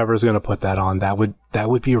 or whoever's going to put that on. That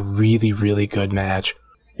would be a really, really good match.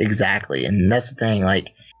 Exactly. And that's the thing,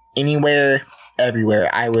 like, anywhere, everywhere,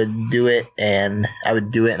 I would do it, and I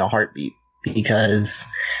would do it in a heartbeat, because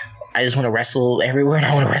I just want to wrestle everywhere, and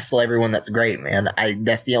I want to wrestle everyone that's great, man.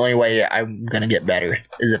 That's the only way I'm going to get better,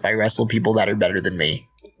 is if I wrestle people that are better than me.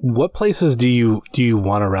 what places do you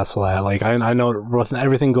want to wrestle at? Like, I know with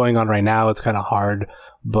everything going on right now, it's kind of hard,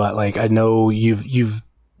 but like, I know you've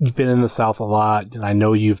been in the South a lot, and I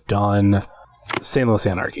know you've done St. Louis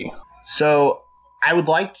Anarchy. So I would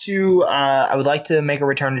like to make a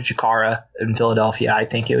return to Chikara in Philadelphia. I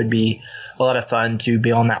think it would be a lot of fun to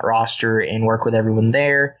be on that roster and work with everyone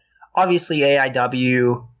there. Obviously,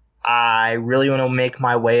 AIW. I really want to make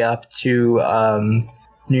my way up to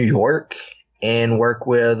New York and work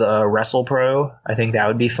with WrestlePro. I think that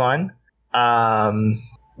would be fun.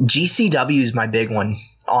 GCW is my big one,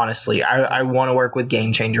 honestly. I want to work with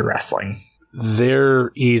Game Changer Wrestling.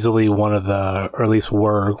 They're easily one of the, or at least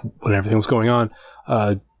were when everything was going on,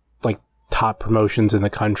 like top promotions in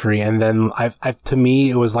the country. And then to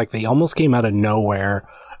me, it was like they almost came out of nowhere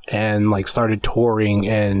and like started touring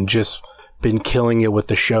and just been killing it with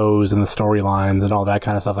the shows and the storylines and all that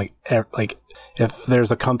kind of stuff. Like if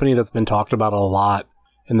there's a company that's been talked about a lot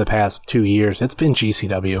in the past 2 years, it's been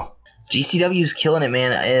GCW. GCW's killing it,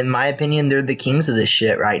 man. In my opinion, they're the kings of this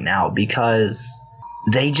shit right now because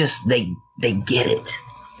they get it.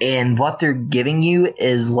 And what they're giving you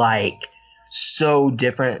is like so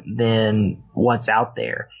different than what's out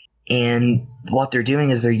there. And what they're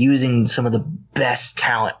doing is they're using some of the best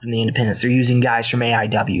talent from the independents. They're using guys from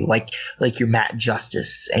AIW, like your Matt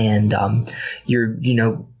Justice and your,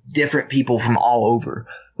 different people from all over,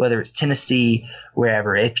 whether it's Tennessee,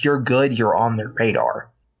 wherever. If you're good, you're on their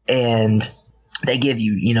radar. And they give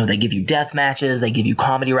you death matches. They give you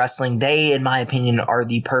comedy wrestling. They, in my opinion, are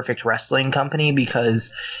the perfect wrestling company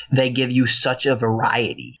because they give you such a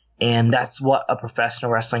variety. And that's what a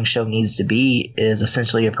professional wrestling show needs to be, is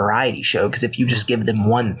essentially a variety show. Because if you just give them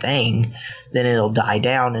one thing, then it'll die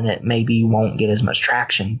down and it maybe won't get as much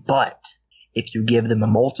traction. But if you give them a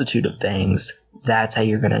multitude of things, that's how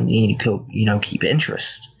you're going to need to, keep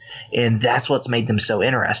interest. And that's what's made them so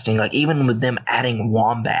interesting. Like, even with them adding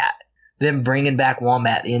Wombat, them bringing back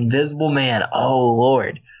Wombat, the Invisible Man. Oh,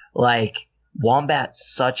 Lord. Like,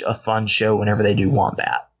 Wombat's such a fun show whenever they do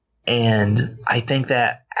Wombat. And I think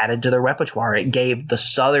that added to their repertoire. It gave the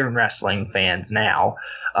Southern wrestling fans now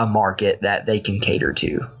a market that they can cater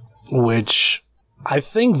to. Which I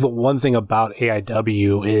think the one thing about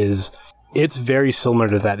AIW is it's very similar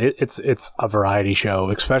to that. It's a variety show,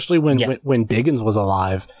 especially when Biggins was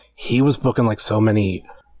alive. He was booking like so many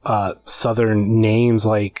Southern names.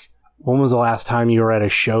 Like, when was the last time you were at a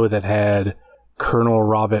show that had Colonel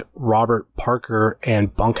Robert Parker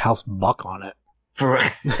and Bunkhouse Buck on it? For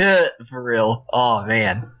real. Oh,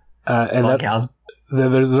 man. And Bunkhouse.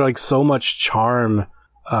 There's like so much charm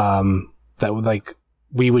that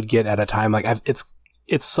we would get at a time. Like,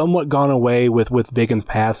 it's somewhat gone away with Biggins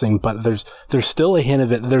passing, but there's still a hint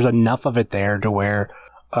of it. There's enough of it there to where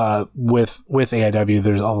with AIW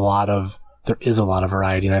there is a lot of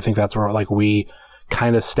variety, and I think that's where like we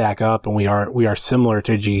kind of stack up, and we are similar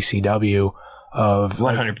to GCW of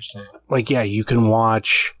 100%. Like, yeah, you can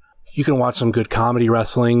watch some good comedy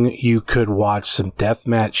wrestling. You could watch some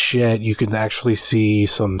deathmatch shit. You can actually see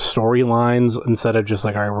some storylines instead of just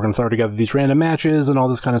like, all right, we're going to throw together these random matches and all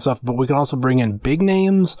this kind of stuff. But we can also bring in big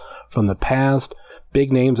names from the past,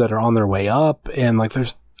 big names that are on their way up. And like,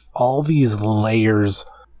 there's all these layers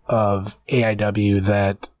of AIW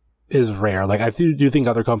that is rare. Like, I do think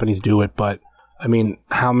other companies do it, but I mean,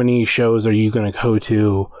 how many shows are you going to go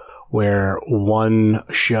to where one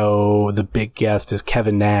show, the big guest is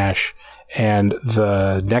Kevin Nash, and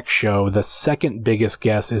the next show, the second biggest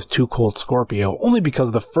guest is Too Cold Scorpio, only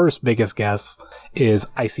because the first biggest guest is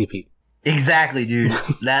ICP. Exactly, dude.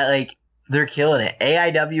 They're killing it.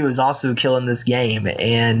 AIW is also killing this game,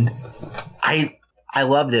 and I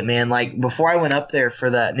loved it, man. Like, before I went up there for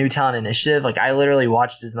the New Talent Initiative, like, I literally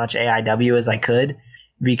watched as much AIW as I could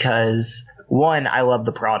because, one, I love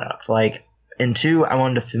the product. Like, and two, I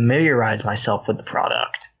wanted to familiarize myself with the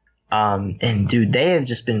product. And dude, they have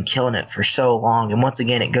just been killing it for so long. And once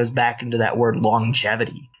again, it goes back into that word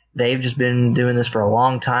longevity. They've just been doing this for a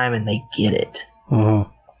long time, and they get it.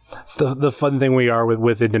 Mm-hmm. It's the fun thing we are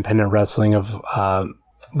with independent wrestling of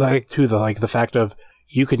the fact of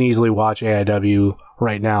you can easily watch AIW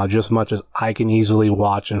right now just as much as I can easily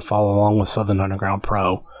watch and follow along with Southern Underground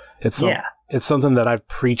Pro. It's something that I've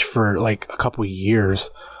preached for like a couple of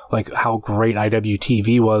years. Like, how great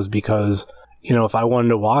IWTV was, because, if I wanted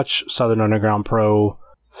to watch Southern Underground Pro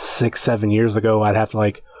 6-7 years ago, I'd have to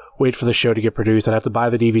like wait for the show to get produced. I'd have to buy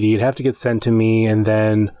the DVD. It'd have to get sent to me. And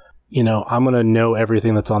then, I'm going to know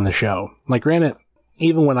everything that's on the show. Like, granted,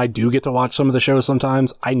 even when I do get to watch some of the shows,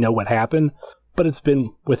 sometimes I know what happened, but it's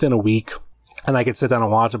been within a week and I could sit down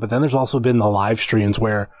and watch it. But then there's also been the live streams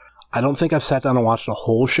where I don't think I've sat down and watched a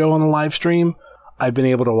whole show on the live stream. I've been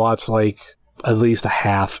able to watch like at least a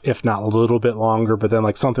half, if not a little bit longer, but then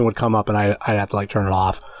like something would come up and I'd have to like turn it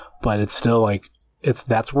off. But it's still like,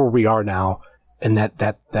 that's where we are now. And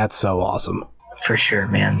that's so awesome. For sure,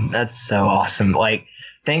 man. That's so awesome. Like,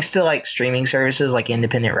 thanks to like streaming services like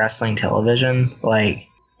independent wrestling television, like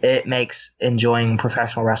it makes enjoying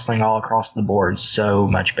professional wrestling all across the board so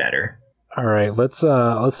much better. All right, let's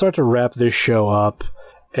start to wrap this show up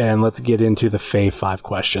and let's get into the Fave 5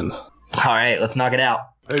 questions. All right, let's knock it out.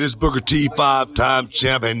 Hey, this is Booker T, 5-time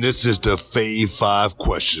champ, and this is the Fave 5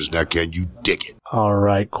 questions. Now, can you dig it? All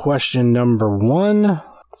right, question number 1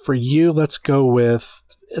 for you. Let's go with,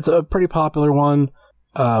 it's a pretty popular one.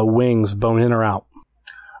 Wings, bone in or out?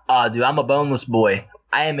 Dude, I'm a boneless boy.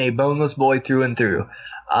 I am a boneless boy through and through.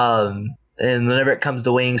 And whenever it comes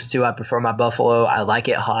to wings, too, I prefer my buffalo. I like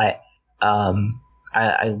it hot.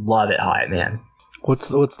 I love it hot, man. What's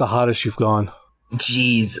the hottest you've gone?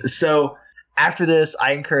 Jeez. So after this,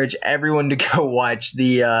 I encourage everyone to go watch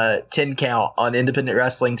the 10 count on Independent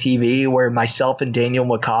Wrestling TV, where myself and Daniel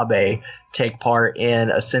Makabe take part in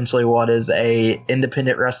essentially what is a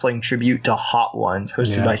independent wrestling tribute to Hot Ones,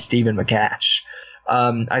 hosted by Stephen McCash.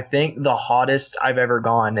 I think the hottest I've ever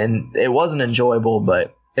gone, and it wasn't enjoyable,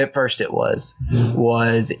 but at first it was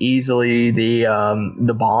easily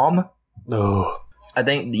the Bomb. Oh, I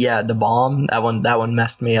think, the Bomb. That one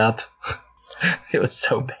messed me up. It was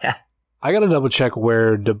so bad. I gotta double check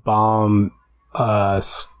where the Bomb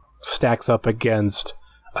stacks up against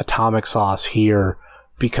Atomic Sauce here,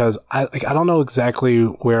 because I don't know exactly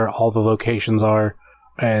where all the locations are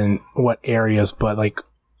and what areas, but like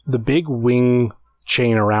the big wing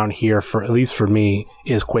chain around here, for at least for me,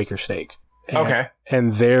 is Quaker Steak.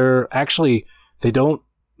 And they're actually, they don't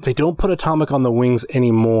put Atomic on the wings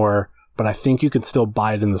anymore, but I think you can still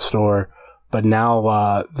buy it in the store. But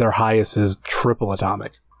now their highest is triple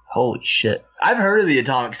Atomic. Holy shit! I've heard of the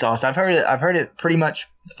Atomic Sauce. I've heard it pretty much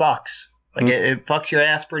fucks. Like it fucks your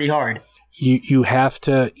ass pretty hard. You have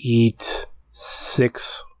to eat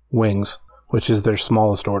 6 wings, which is their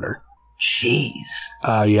smallest order. Jeez.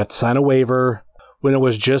 You have to sign a waiver. When it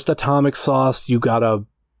was just Atomic Sauce, you got a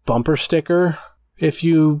bumper sticker if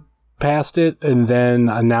you passed it, and then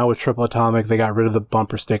now with Triple Atomic, they got rid of the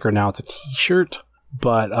bumper sticker. Now it's a T-shirt.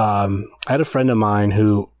 But I had a friend of mine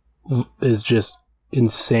who is just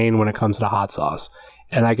insane when it comes to hot sauce,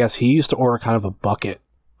 and I guess he used to order kind of a bucket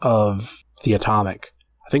of the Atomic.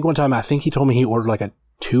 I think one time, he told me he ordered like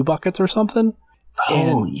 2 buckets or something.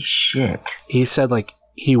 Holy shit! He said like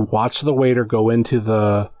he watched the waiter go into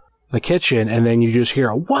the kitchen, and then you just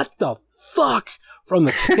hear "What the fuck?" from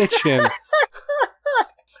the kitchen.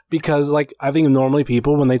 Because like I think normally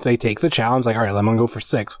people, when they take the challenge, like, all right, I'm gonna go for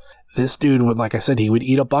 6. This dude would, like I said, he would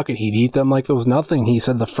eat a bucket. He'd eat them like there was nothing. He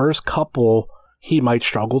said the first couple he might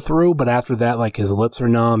struggle through, but after that, like, his lips are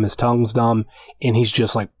numb, his tongue's numb, and he's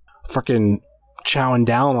just like freaking chowing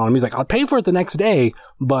down on him. He's like, I'll pay for it the next day,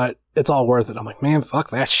 but it's all worth it. I'm like, man, fuck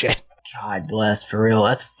that shit. God bless, for real.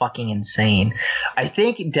 That's fucking insane. I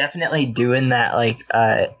think definitely doing that, like,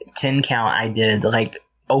 10 count I did, like,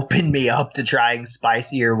 opened me up to trying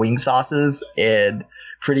spicier wing sauces and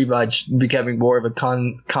pretty much becoming more of a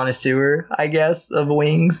connoisseur, I guess, of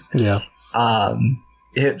wings. Yeah.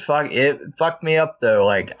 It fucked me up, though.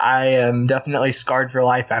 Like, I am definitely scarred for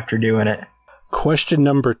life after doing it. Question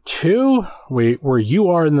number 2. Where you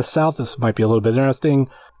are in the South, this might be a little bit interesting.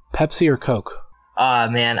 Pepsi or Coke?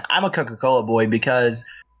 Man, I'm a Coca-Cola boy because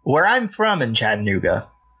where I'm from in Chattanooga,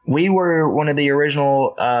 we were one of the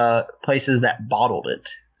original places that bottled it.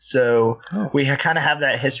 So we kind of have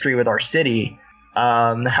that history with our city.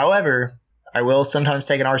 However, I will sometimes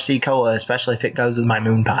take an RC Cola, especially if it goes with my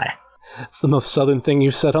moon pie. It's the most Southern thing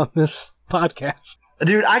you've said on this podcast.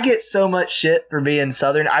 Dude, I get so much shit for being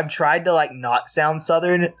Southern. I've tried to, like, not sound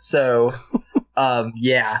Southern, so...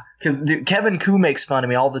 yeah, because Kevin Koo makes fun of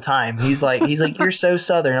me all the time. He's like, you're so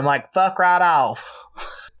Southern. I'm like, fuck right off.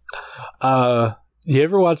 You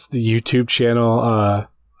ever watch the YouTube channel? I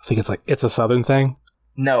think it's like It's a Southern Thing.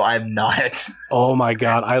 No, I'm not. Oh my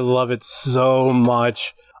god, I love it so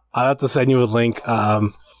much. I'll have to send you a link.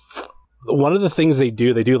 One of the things they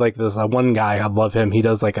do like this. One guy, I love him. He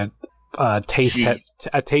does like a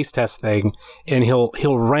taste test thing, and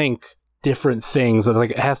he'll rank different things.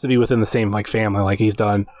 Like, it has to be within the same like family. Like, he's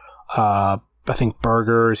done I think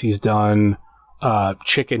burgers, he's done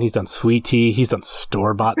chicken, he's done sweet tea, he's done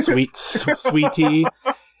store-bought sweet tea.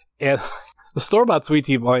 And the store-bought sweet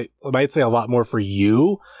tea might say a lot more for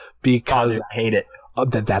you, because I hate it.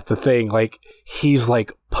 That's the thing. Like, he's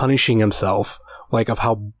like punishing himself, like, of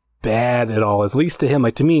how bad it all is. At least to him.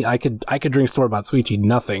 Like, to me, I could drink store-bought sweet tea,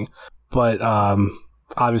 nothing. But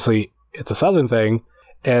obviously it's a Southern thing.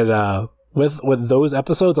 And with those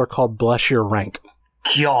episodes are called Bless Your Rank.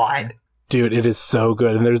 God. Dude, it is so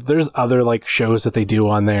good. And there's other like shows that they do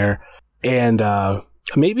on there. And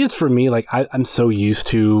maybe it's for me, like I'm so used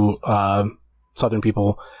to Southern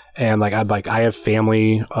people, and like I have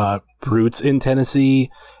family roots in Tennessee,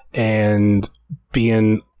 and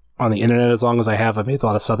being on the internet as long as I have, I've made a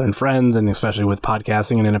lot of Southern friends, and especially with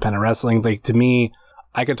podcasting and independent wrestling, like to me,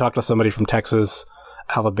 I could talk to somebody from Texas,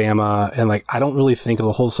 Alabama, and like I don't really think of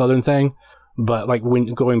the whole Southern thing. But like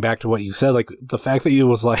when going back to what you said, like the fact that you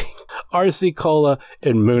was like RC Cola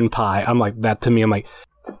and Moon Pie, I'm like that to me. I'm like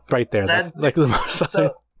right there. That's like the most.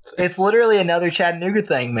 So it's literally another Chattanooga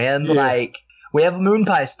thing, man. Yeah. Like we have a Moon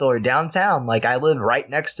Pie store downtown. Like I live right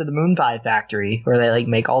next to the Moon Pie factory where they like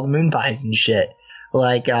make all the Moon Pies and shit.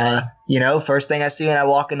 Like first thing I see when I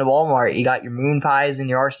walk into Walmart, you got your Moon Pies and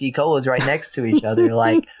your RC Colas right next to each other.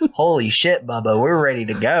 Like holy shit, Bubba, we're ready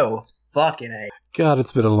to go. Fucking A. God,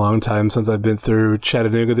 it's been a long time since I've been through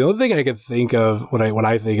Chattanooga. The only thing I can think of when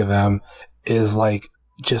I think of them is like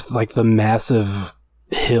just like the massive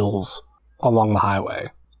hills along the highway.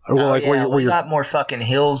 Or like where we got more fucking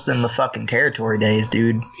hills than the fucking territory days,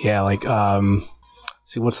 dude. Yeah, like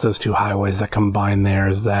see what's those two highways that combine there?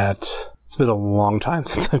 Is that it's been a long time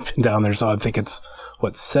since I've been down there, so I think it's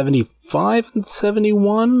 75 and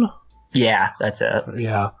 71? Yeah, that's it.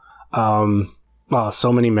 Yeah.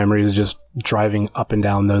 So many memories just driving up and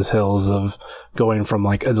down those hills of going from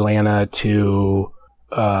like Atlanta to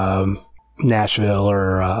Nashville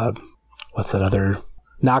or what's that other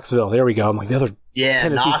Knoxville. There we go. I'm like the other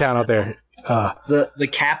Tennessee Knoxville. town out there. The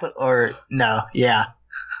capital or no, yeah.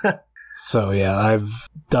 So yeah, I've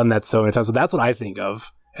done that so many times. So that's what I think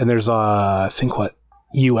of. And there's I think what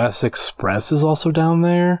US Express is also down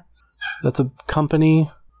there. That's a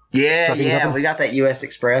company. Yeah, we got that U.S.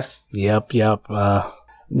 Express. Yep.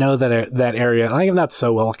 Know that area. I think not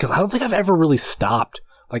so well because I don't think I've ever really stopped.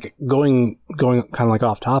 Like going kind of like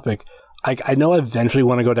off topic. I know I eventually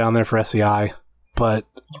want to go down there for SCI, but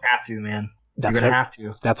you have to, man. You're gonna have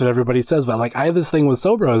to. That's what everybody says. But like I have this thing with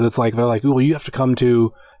Sobros. It's like they're like, well, you have to come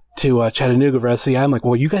to Chattanooga for SCI. I'm like,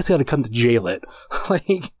 well, you guys got to come to J-Lit.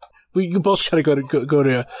 Like you both got to go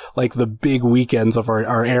to like the big weekends of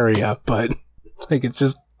our area, but like it's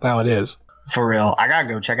just how it is. For real. I gotta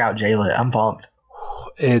go check out J-Lit. I'm pumped.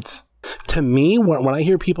 It's, to me, when I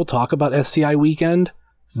hear people talk about SCI weekend,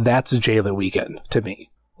 that's J-Lit weekend to me.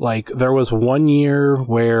 Like, there was one year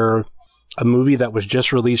where a movie that was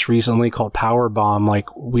just released recently called Powerbomb, like,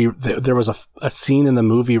 there was a scene in the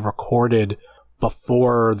movie recorded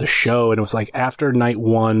before the show, and it was like after night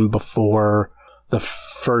one, before the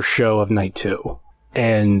first show of night two.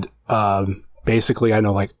 And, basically, I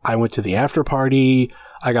know, like, I went to the after party,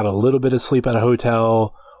 I got a little bit of sleep at a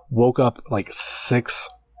hotel, woke up like 6,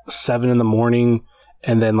 7 in the morning,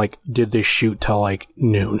 and then like did this shoot till like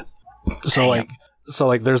noon. So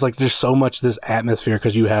there's so much this atmosphere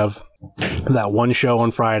because you have that one show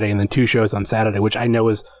on Friday and then 2 shows on Saturday, which I know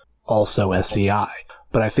is also SCI.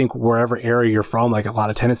 But I think wherever area you're from, like a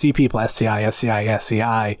lot of Tennessee people, SCI.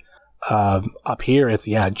 Up here, it's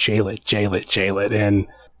J-Lit, and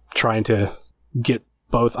trying to get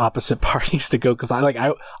both opposite parties to go because I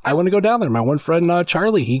want to go down there. My one friend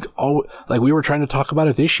Charlie, we were trying to talk about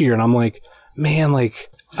it this year, and I'm like, man, like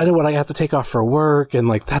I know what I have to take off for work, and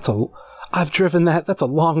like I've driven that's a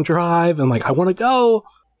long drive, and like I want to go,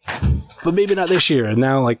 but maybe not this year. And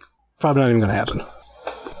now like probably not even gonna happen.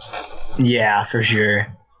 Yeah, for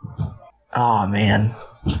sure. Oh man,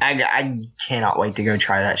 I cannot wait to go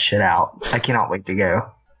try that shit out. I cannot wait to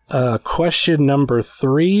go. Question number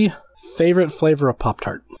 3. Favorite flavor of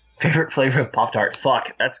Pop-Tart? Favorite flavor of Pop-Tart?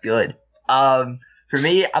 Fuck, that's good. For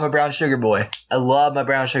me, I'm a brown sugar boy. I love my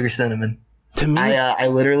brown sugar cinnamon. To me,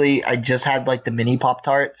 I just had like the mini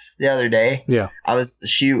Pop-Tarts the other day. Yeah. I was at the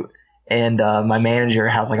shoot, and my manager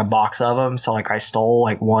has like a box of them, so like I stole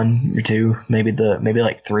like 1 or 2, maybe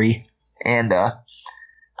like 3, and I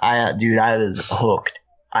was hooked.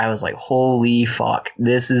 I was like, holy fuck,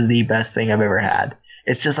 this is the best thing I've ever had.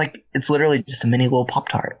 It's just like it's literally just a mini little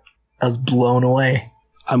Pop-Tart. I was blown away.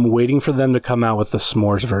 I'm waiting for them to come out with the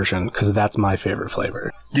s'mores version because that's my favorite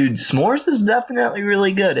flavor. Dude, s'mores is definitely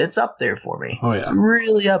really good. It's up there for me. Oh, yeah. It's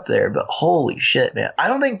really up there, but holy shit, man. I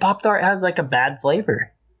don't think Pop-Tart has like a bad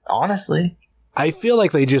flavor, honestly. I feel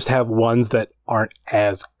like they just have ones that aren't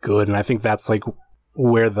as good, and I think that's like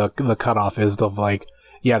where the cutoff is of like,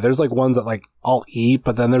 yeah, there's like ones that like I'll eat,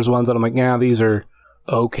 but then there's ones that I'm like, yeah, these are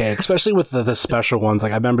okay, especially with the special ones.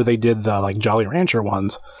 Like I remember they did the like Jolly Rancher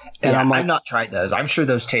ones, and I'm like, I've not tried those. I'm sure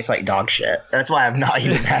those taste like dog shit. That's why I've not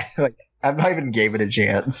even gave it a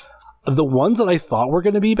chance. The ones that I thought were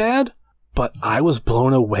going to be bad but I was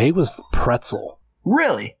blown away was the pretzel.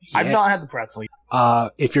 Really? Yeah. I've not had the pretzel.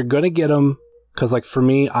 If you're gonna get them, because like for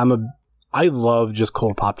me, I love just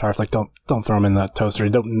cold Pop-Tarts. Like don't throw them in the toaster.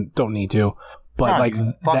 You don't need to. But like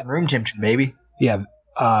fucking room temperature, baby. Yeah.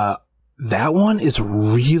 That one is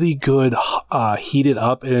really good. Heated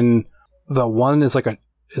up, and the one is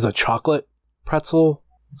a chocolate pretzel.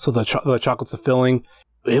 So the chocolate's the filling.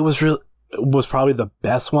 It was probably the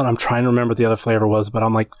best one. I'm trying to remember what the other flavor was, but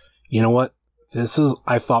I'm like, you know what?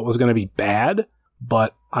 I thought was going to be bad,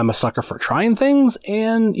 but I'm a sucker for trying things,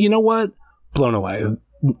 and you know what? Blown away.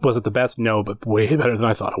 Was it the best? No, but way better than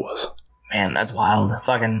I thought it was. Man, that's wild.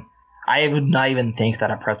 Fucking, I would not even think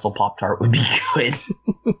that a pretzel Pop-Tart would be good.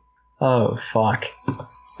 Oh, fuck.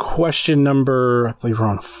 Question number, I believe we're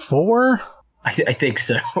on 4? I think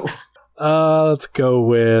so. Let's go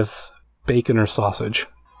with bacon or sausage.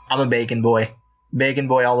 I'm a bacon boy. Bacon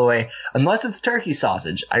boy all the way. Unless it's turkey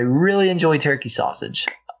sausage. I really enjoy turkey sausage.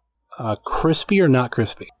 Crispy or not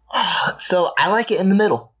crispy? So I like it in the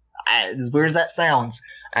middle. As weird as that sounds,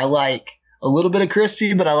 I like a little bit of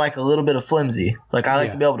crispy, but I like a little bit of flimsy. Like I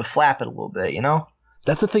like to be able to flap it a little bit, you know?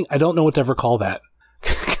 That's the thing. I don't know what to ever call that.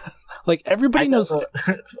 Like everybody knows.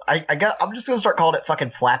 I'm just gonna start calling it fucking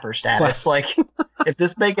flapper status. Like, if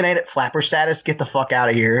this bacon ain't at flapper status, get the fuck out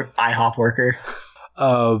of here, IHOP worker.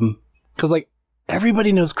 Because like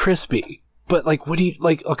everybody knows crispy, but like, what do you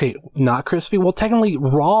like? Okay, not crispy. Well, technically,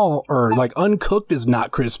 raw or like uncooked is not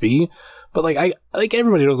crispy, but like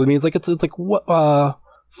everybody knows what it means. Like it's like what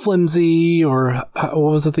flimsy or what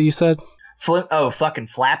was it that you said? Fucking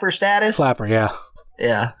flapper status. Flapper, yeah.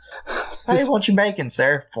 Yeah. Hey, what's your bacon,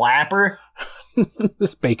 sir? Flapper?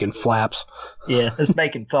 This bacon flaps. Yeah, this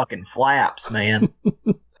bacon fucking flaps, man.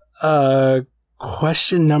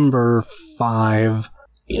 Question number 5.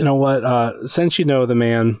 You know what? Since you know the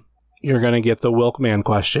man, you're going to get the Wilkman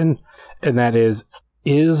question, and that is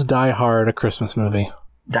Die Hard a Christmas movie?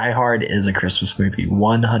 Die Hard is a Christmas movie,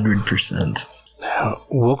 100%.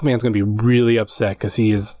 Wilkman's going to be really upset because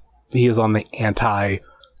he is on the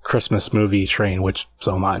anti-Christmas movie train, which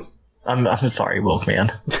so am I. I'm sorry,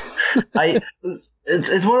 Wilkman.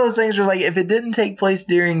 It's one of those things where like if it didn't take place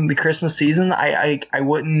during the Christmas season, I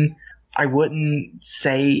wouldn't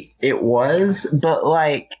say it was, but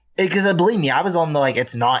like because believe me, I was on the like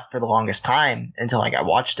it's not for the longest time until like I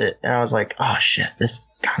watched it and I was like, oh shit, this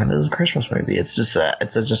kind of is a Christmas movie. It's just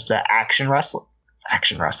a action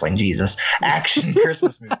wrestling, Jesus, action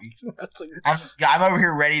Christmas movie. I'm over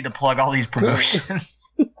here ready to plug all these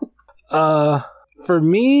promotions. For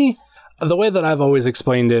me, the way that I've always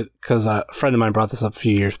explained it, because a friend of mine brought this up a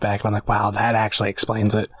few years back, and I'm like, wow, that actually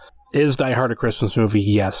explains it. Is Die Hard a Christmas movie?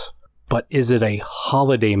 Yes. But is it a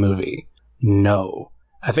holiday movie? No.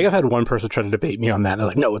 I think I've had one person try to debate me on that. They're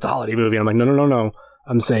like, no, it's a holiday movie. I'm like, no.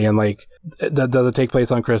 I'm saying, like, does it take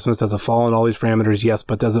place on Christmas? Does it fall in all these parameters? Yes,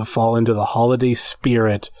 but does it fall into the holiday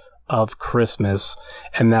spirit of Christmas?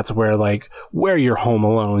 And that's where, like, where your Home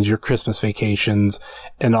Alones, your Christmas Vacations,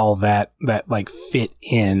 and all that like, fit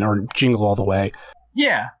in, or Jingle All the Way.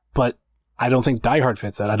 Yeah. But I don't think Die Hard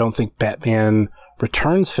fits that. I don't think Batman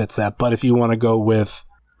Returns fits that. But if you want to go with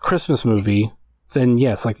Christmas movie, then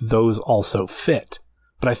yes, like, those also fit.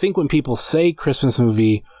 But I think when people say Christmas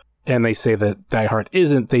movie, and they say that Die Hard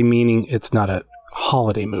isn't, they meaning it's not a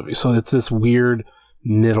holiday movie. So it's this weird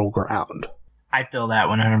middle ground. I feel that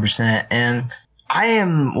 100%. And I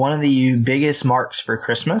am one of the biggest marks for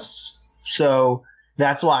Christmas. So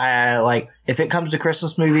that's why I like, if it comes to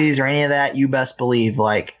Christmas movies or any of that, you best believe,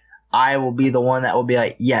 like, I will be the one that will be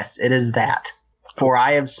like, yes, it is that. For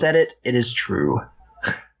I have said it, it is true.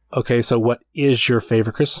 Okay, so what is your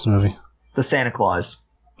favorite Christmas movie? The Santa Claus.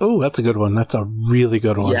 Oh, that's a good one. That's a really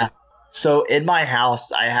good one. Yeah. So in my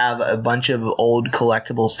house, I have a bunch of old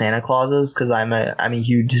collectible Santa Clauses because I'm a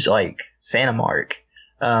huge like Santa mark.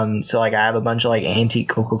 So like I have a bunch of like antique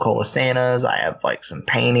Coca-Cola Santas. I have like some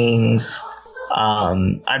paintings.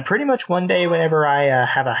 I pretty much one day whenever I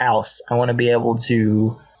have a house, I want to be able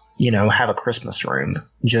to, have a Christmas room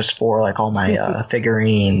just for like all my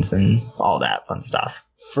figurines and all that fun stuff.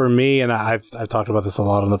 For me, and I've talked about this a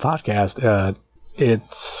lot on the podcast.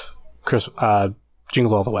 It's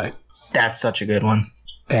Jingle All the Way. That's such a good one.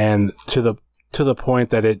 And to the point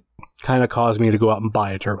that it kind of caused me to go out and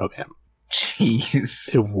buy a Turbo Man.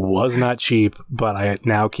 Jeez. It was not cheap, but I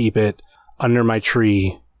now keep it under my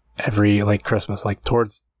tree every like Christmas. Like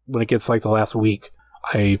towards when it gets like the last week,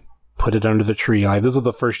 I put it under the tree. Like, this was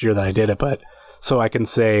the first year that I did it, but so I can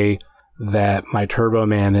say that my Turbo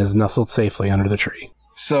Man is nestled safely under the tree.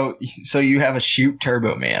 So you have a shoot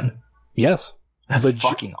Turbo Man. Yes. That's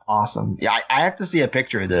fucking awesome. Yeah, I have to see a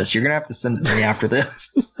picture of this. You're going to have to send it to me after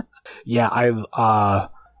this. Yeah,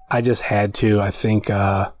 I just had to. I think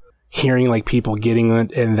hearing like people getting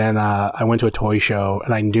it, and then I went to a toy show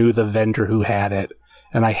and I knew the vendor who had it,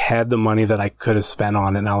 and I had the money that I could have spent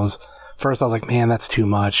on it. And I was like, man, that's too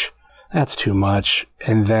much. That's too much.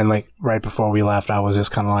 And then like right before we left, I was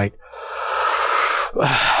just kind of like,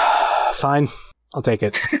 fine, I'll take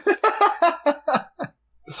it.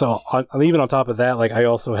 So even on top of that, like I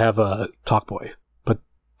also have a Talkboy, but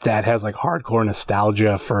that has like hardcore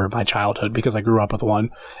nostalgia for my childhood because I grew up with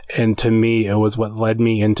one. And to me, it was what led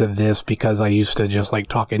me into this because I used to just like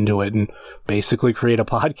talk into it and basically create a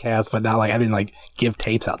podcast, but not like I didn't like give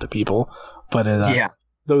tapes out to people. But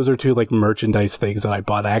those are two like merchandise things that I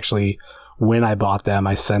bought. Actually, when I bought them,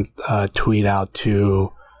 I sent a tweet out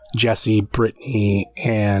to Jesse, Brittany,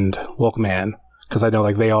 and Wolfman. Because I know,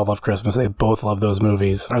 like, they all love Christmas. They both love those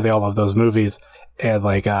movies. Or they all love those movies. And,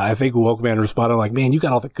 like, I think Wolfman responded, like, man, you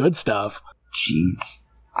got all the good stuff. Jeez.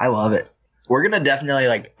 I love it. We're going to definitely,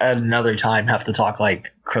 like, at another time have to talk,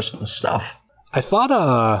 like, Christmas stuff. I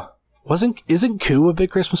thought, isn't Koo a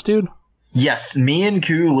big Christmas dude? Yes, me and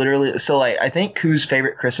Koo literally... So, like, I think Koo's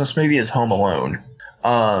favorite Christmas movie is Home Alone.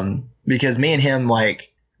 Because me and him, like...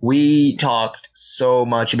 We talked so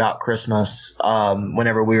much about Christmas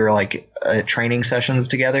whenever we were like training sessions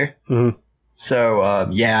together. Mm-hmm. So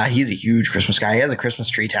yeah, he's a huge Christmas guy. He has a Christmas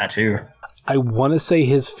tree tattoo. I want to say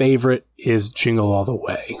his favorite is Jingle All the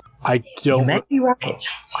Way. You may be right.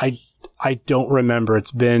 I don't remember. It's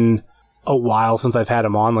been a while since I've had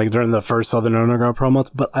him on, like during the first Southern Underground promos.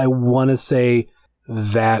 But I want to say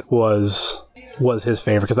that was his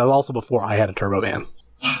favorite because that was also before I had a Turbo Van.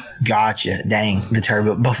 Gotcha. Dang, the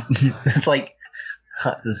turbo. It's like,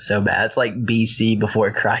 this is so bad. It's like BC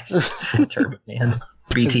before Christ. Turbo Man.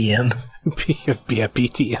 BTM. Yeah,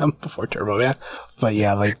 BTM before Turbo Man. But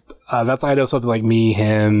yeah, like, that's, I know something like me,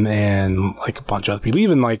 him, and like a bunch of other people,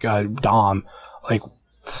 even like Dom, like,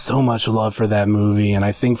 so much love for that movie. And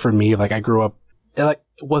I think for me, like, I grew up, like,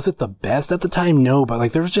 was it the best at the time? No, but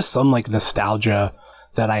like, there was just some like nostalgia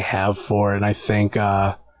that I have for it. And I think,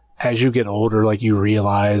 as you get older, like you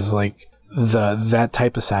realize like that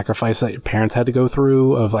type of sacrifice that your parents had to go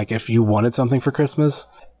through of like if you wanted something for Christmas.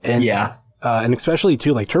 And yeah. And especially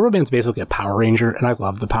too, like Turbo Man's basically a Power Ranger, and I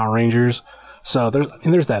love the Power Rangers. So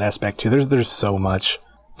there's that aspect too. There's so much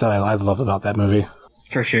that I love about that movie.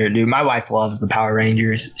 For sure, dude. My wife loves the Power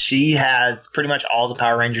Rangers. She has pretty much all the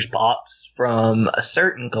Power Rangers pops from a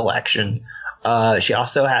certain collection. She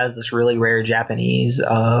also has this really rare Japanese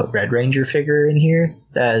Red Ranger figure in here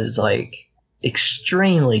that is like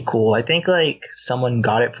extremely cool. I think like someone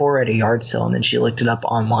got it for her at a yard sale and then she looked it up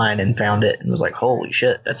online and found it and was like, holy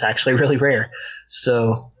shit, that's actually really rare.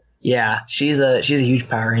 So yeah, she's a huge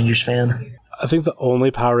Power Rangers fan. I think the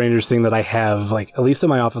only Power Rangers thing that I have, like at least in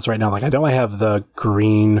my office right now, like I know I have the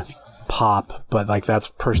green pop, but like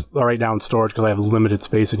that's right now in storage because I have limited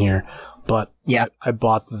space in here. But yeah, I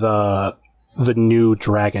bought the new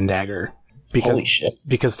Dragon Dagger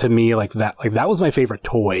because to me like that was my favorite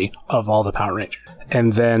toy of all the Power Rangers.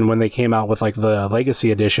 And then when they came out with like the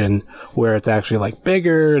Legacy Edition where it's actually like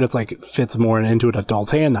bigger and it's like it fits more into an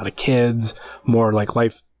adult's hand, not a kid's, more like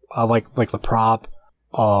life, like the prop.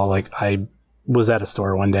 Like I was at a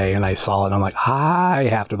store one day and I saw it and I'm like, I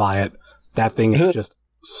have to buy it. That thing is just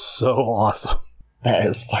so awesome. That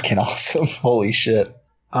is fucking awesome. Holy shit.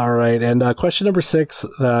 All right, and question number 6.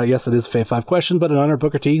 Yes, it is a 5 question, but in honor of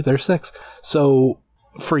Booker T, there's 6. So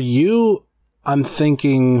for you, I'm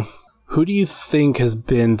thinking, who do you think has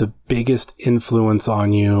been the biggest influence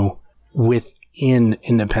on you within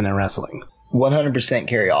independent wrestling? 100%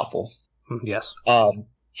 Kerry Awful. Yes.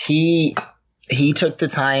 He took the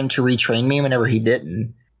time to retrain me whenever he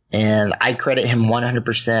didn't, and I credit him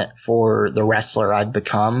 100% for the wrestler I've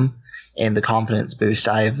become and the confidence boost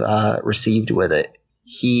I've received with it.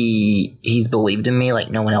 He's believed in me like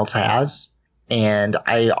no one else has. And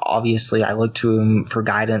I look to him for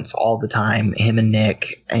guidance all the time, him and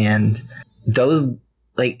Nick. And those,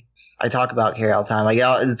 like, I talk about Kerry all the time. Like,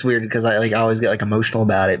 it's weird because I always get like emotional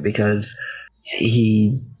about it because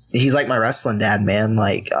he's like my wrestling dad, man.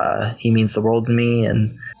 Like, he means the world to me.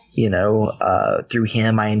 And, you know, through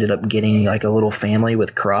him, I ended up getting like a little family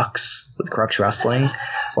with Crux Wrestling,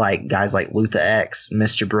 like guys like Luther X,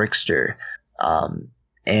 Mr. Brickster,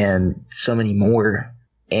 and so many more.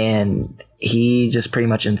 And he just pretty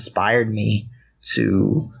much inspired me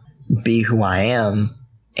to be who I am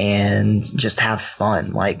and just have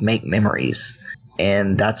fun, like make memories.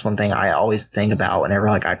 And that's one thing I always think about whenever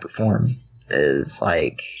like I perform is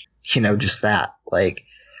like, you know, just that. Like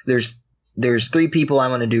there's 3 people I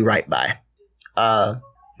want to do right by.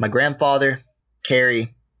 My grandfather,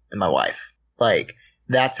 Kerry, and my wife. Like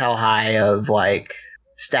That's how high of like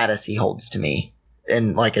status he holds to me,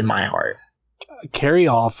 in my heart. Kerry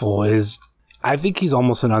Awful is, I think he's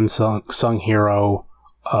almost an unsung hero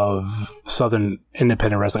of Southern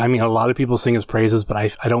independent wrestling. I mean, a lot of people sing his praises, but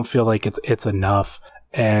I don't feel like it's enough.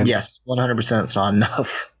 And yes, 100% it's not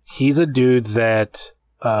enough. He's a dude that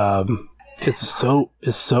is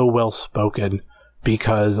so well spoken,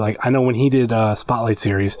 because like I know when he did Spotlight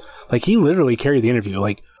Series, like he literally carried the interview.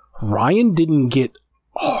 Like Ryan didn't get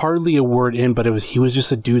hardly a word in, but he was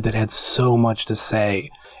just a dude that had so much to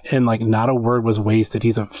say, and like not a word was wasted.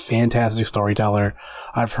 He's a fantastic storyteller.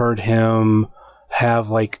 I've heard him have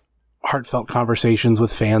like heartfelt conversations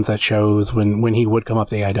with fans at shows when he would come up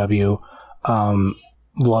to AIW.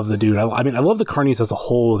 Love the dude. I mean, I love the Carnies as a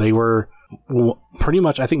whole. They were pretty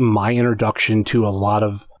much, I think, my introduction to a lot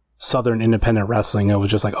of Southern independent wrestling. It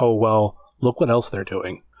was just like, oh, well, look what else they're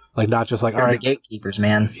doing. Like, not just like, they're all right. The gatekeepers,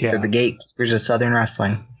 man. Yeah. They're the gatekeepers of Southern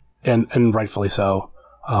wrestling. And rightfully so.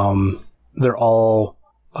 They're all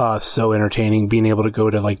so entertaining, being able to go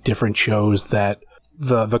to like different shows that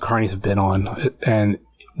the Carnies have been on. And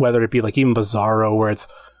whether it be like even Bizarro, where it's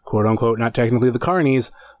quote unquote not technically the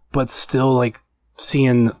Carnies, but still like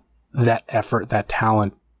seeing that effort, that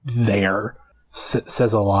talent there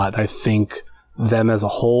says a lot. I think them as a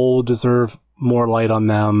whole deserve more light on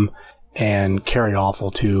them, and Kerry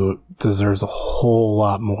Awful too deserves a whole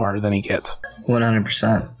lot more than he gets.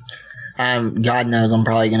 100%. God knows I'm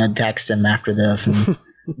probably going to text him after this and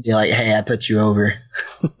be like, hey, I put you over.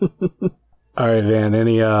 All right, Van,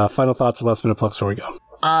 any final thoughts or last minute plugs before we go?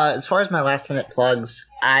 As far as my last minute plugs,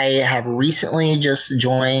 I have recently just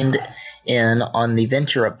joined in on the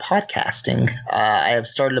venture of podcasting. I have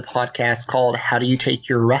started a podcast called How Do You Take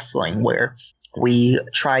Your Wrestling, where we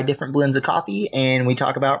try different blends of coffee and we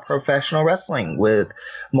talk about professional wrestling with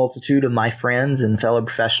a multitude of my friends and fellow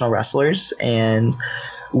professional wrestlers. And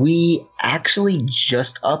we actually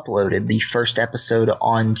just uploaded the first episode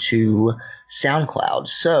onto SoundCloud.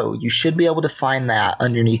 So you should be able to find that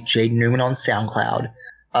underneath Jaden Newman on SoundCloud.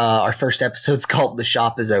 Our first episode's called The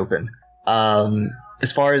Shop is Open.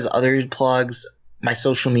 As far as other plugs, my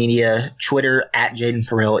social media, Twitter at Jaden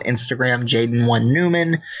Farrell, Instagram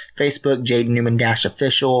Jaden1Newman, Facebook Jaden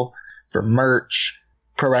Newman-official. For merch,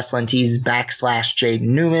 Pro Wrestling Tees / Jaden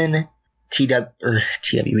Newman, TeePublic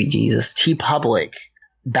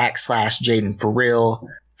 / Jaden Farrell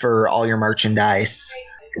for all your merchandise.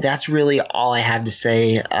 That's really all I have to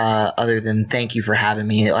say, other than thank you for having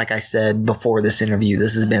me. Like I said before this interview,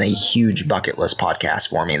 this has been a huge bucket list podcast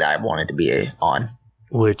for me that I wanted to be on.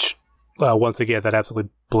 Which, once again, that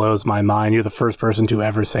absolutely blows my mind. You're the first person to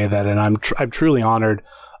ever say that, and I'm truly honored.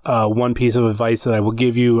 One piece of advice that I will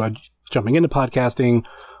give you, jumping into podcasting,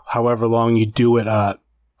 however long you do it,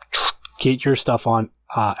 get your stuff on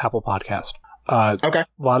Apple Podcast. Okay. A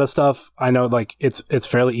lot of stuff, I know, like, it's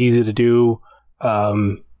fairly easy to do.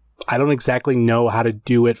 I don't exactly know how to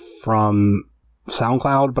do it from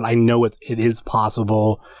SoundCloud, but I know it is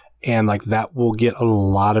possible, and like that will get a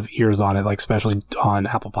lot of ears on it, like especially on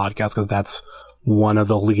Apple Podcasts, because that's one of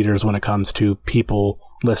the leaders when it comes to people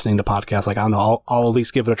listening to podcasts. Like, I don't know, I'll at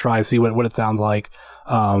least give it a try, see what it sounds like.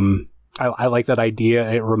 I like that idea.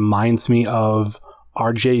 It reminds me of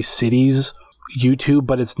RJ City's YouTube,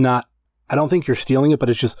 but it's not, I don't think you're stealing it,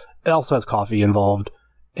 but it's just, it also has coffee involved.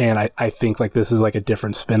 And I think like this is like a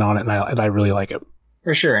different spin on it, and I really like it.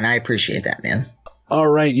 For sure, and I appreciate that, man. All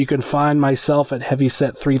right, you can find myself at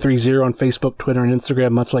Heavyset330 on Facebook, Twitter, and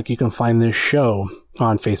Instagram, much like you can find this show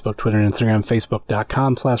on Facebook, Twitter, and Instagram,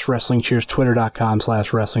 Facebook.com/WrestlingCheers,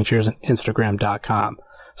 Twitter.com/WrestlingCheers, and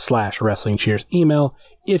Instagram.com/WrestlingCheers. Email,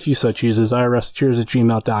 if you so choose, is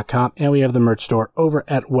WrestlingCheers@gmail.com, and we have the merch store over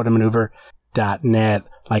at whatamaneuver.net.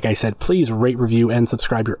 Like I said, please rate, review, and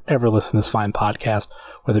subscribe your ever listen to this fine podcast,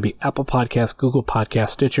 whether it be Apple Podcasts, Google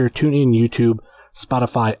Podcasts, Stitcher, TuneIn, YouTube,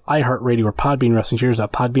 Spotify, iHeartRadio, or Podbean,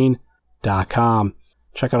 WrestlingCheers.podbean.com.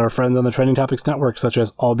 Check out our friends on the Trending Topics Network, such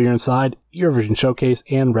as All Beer Inside, Eurovision Showcase,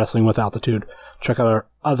 and Wrestling with Altitude. Check out our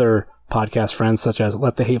other podcast friends, such as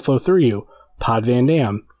Let the Hate Flow Through You, Pod Van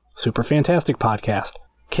Dam, Super Fantastic Podcast,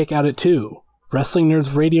 Kick Out at 2, Wrestling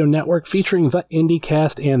Nerds Radio Network featuring The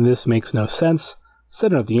IndieCast and This Makes No Sense,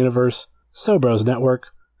 Center of the Universe, Sobros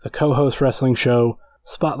Network, The Co-Host Wrestling Show,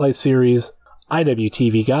 Spotlight Series,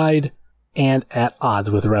 IWTV Guide, and At Odds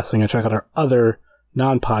with Wrestling. And check out our other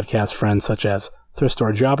non-podcast friends such as Thrift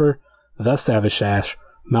Store Jobber, The Savage Sash,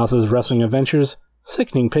 Mouse's Wrestling Adventures,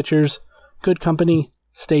 Sickening Pictures, Good Company,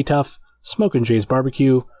 Stay Tough, Smokin' Jay's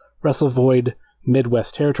Barbecue, Wrestle Void,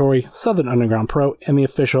 Midwest Territory, Southern Underground Pro, and the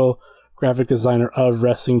official graphic designer of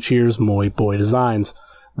Wrestling Cheers, Moy Boy Designs.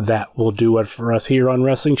 That will do it for us here on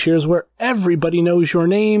Wrestling Cheers, where everybody knows your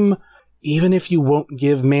name, even if you won't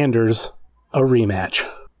give Manders a rematch.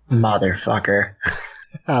 Motherfucker.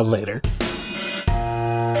 Later.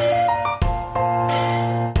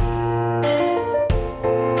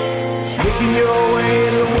 Making your way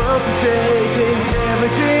in the world today takes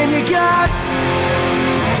everything you got.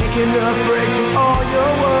 Taking a break from all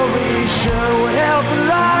your worries sure would help a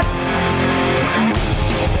lot.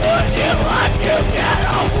 Would you like to get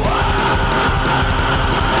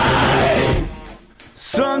away?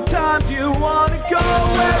 Sometimes you wanna go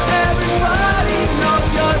where everybody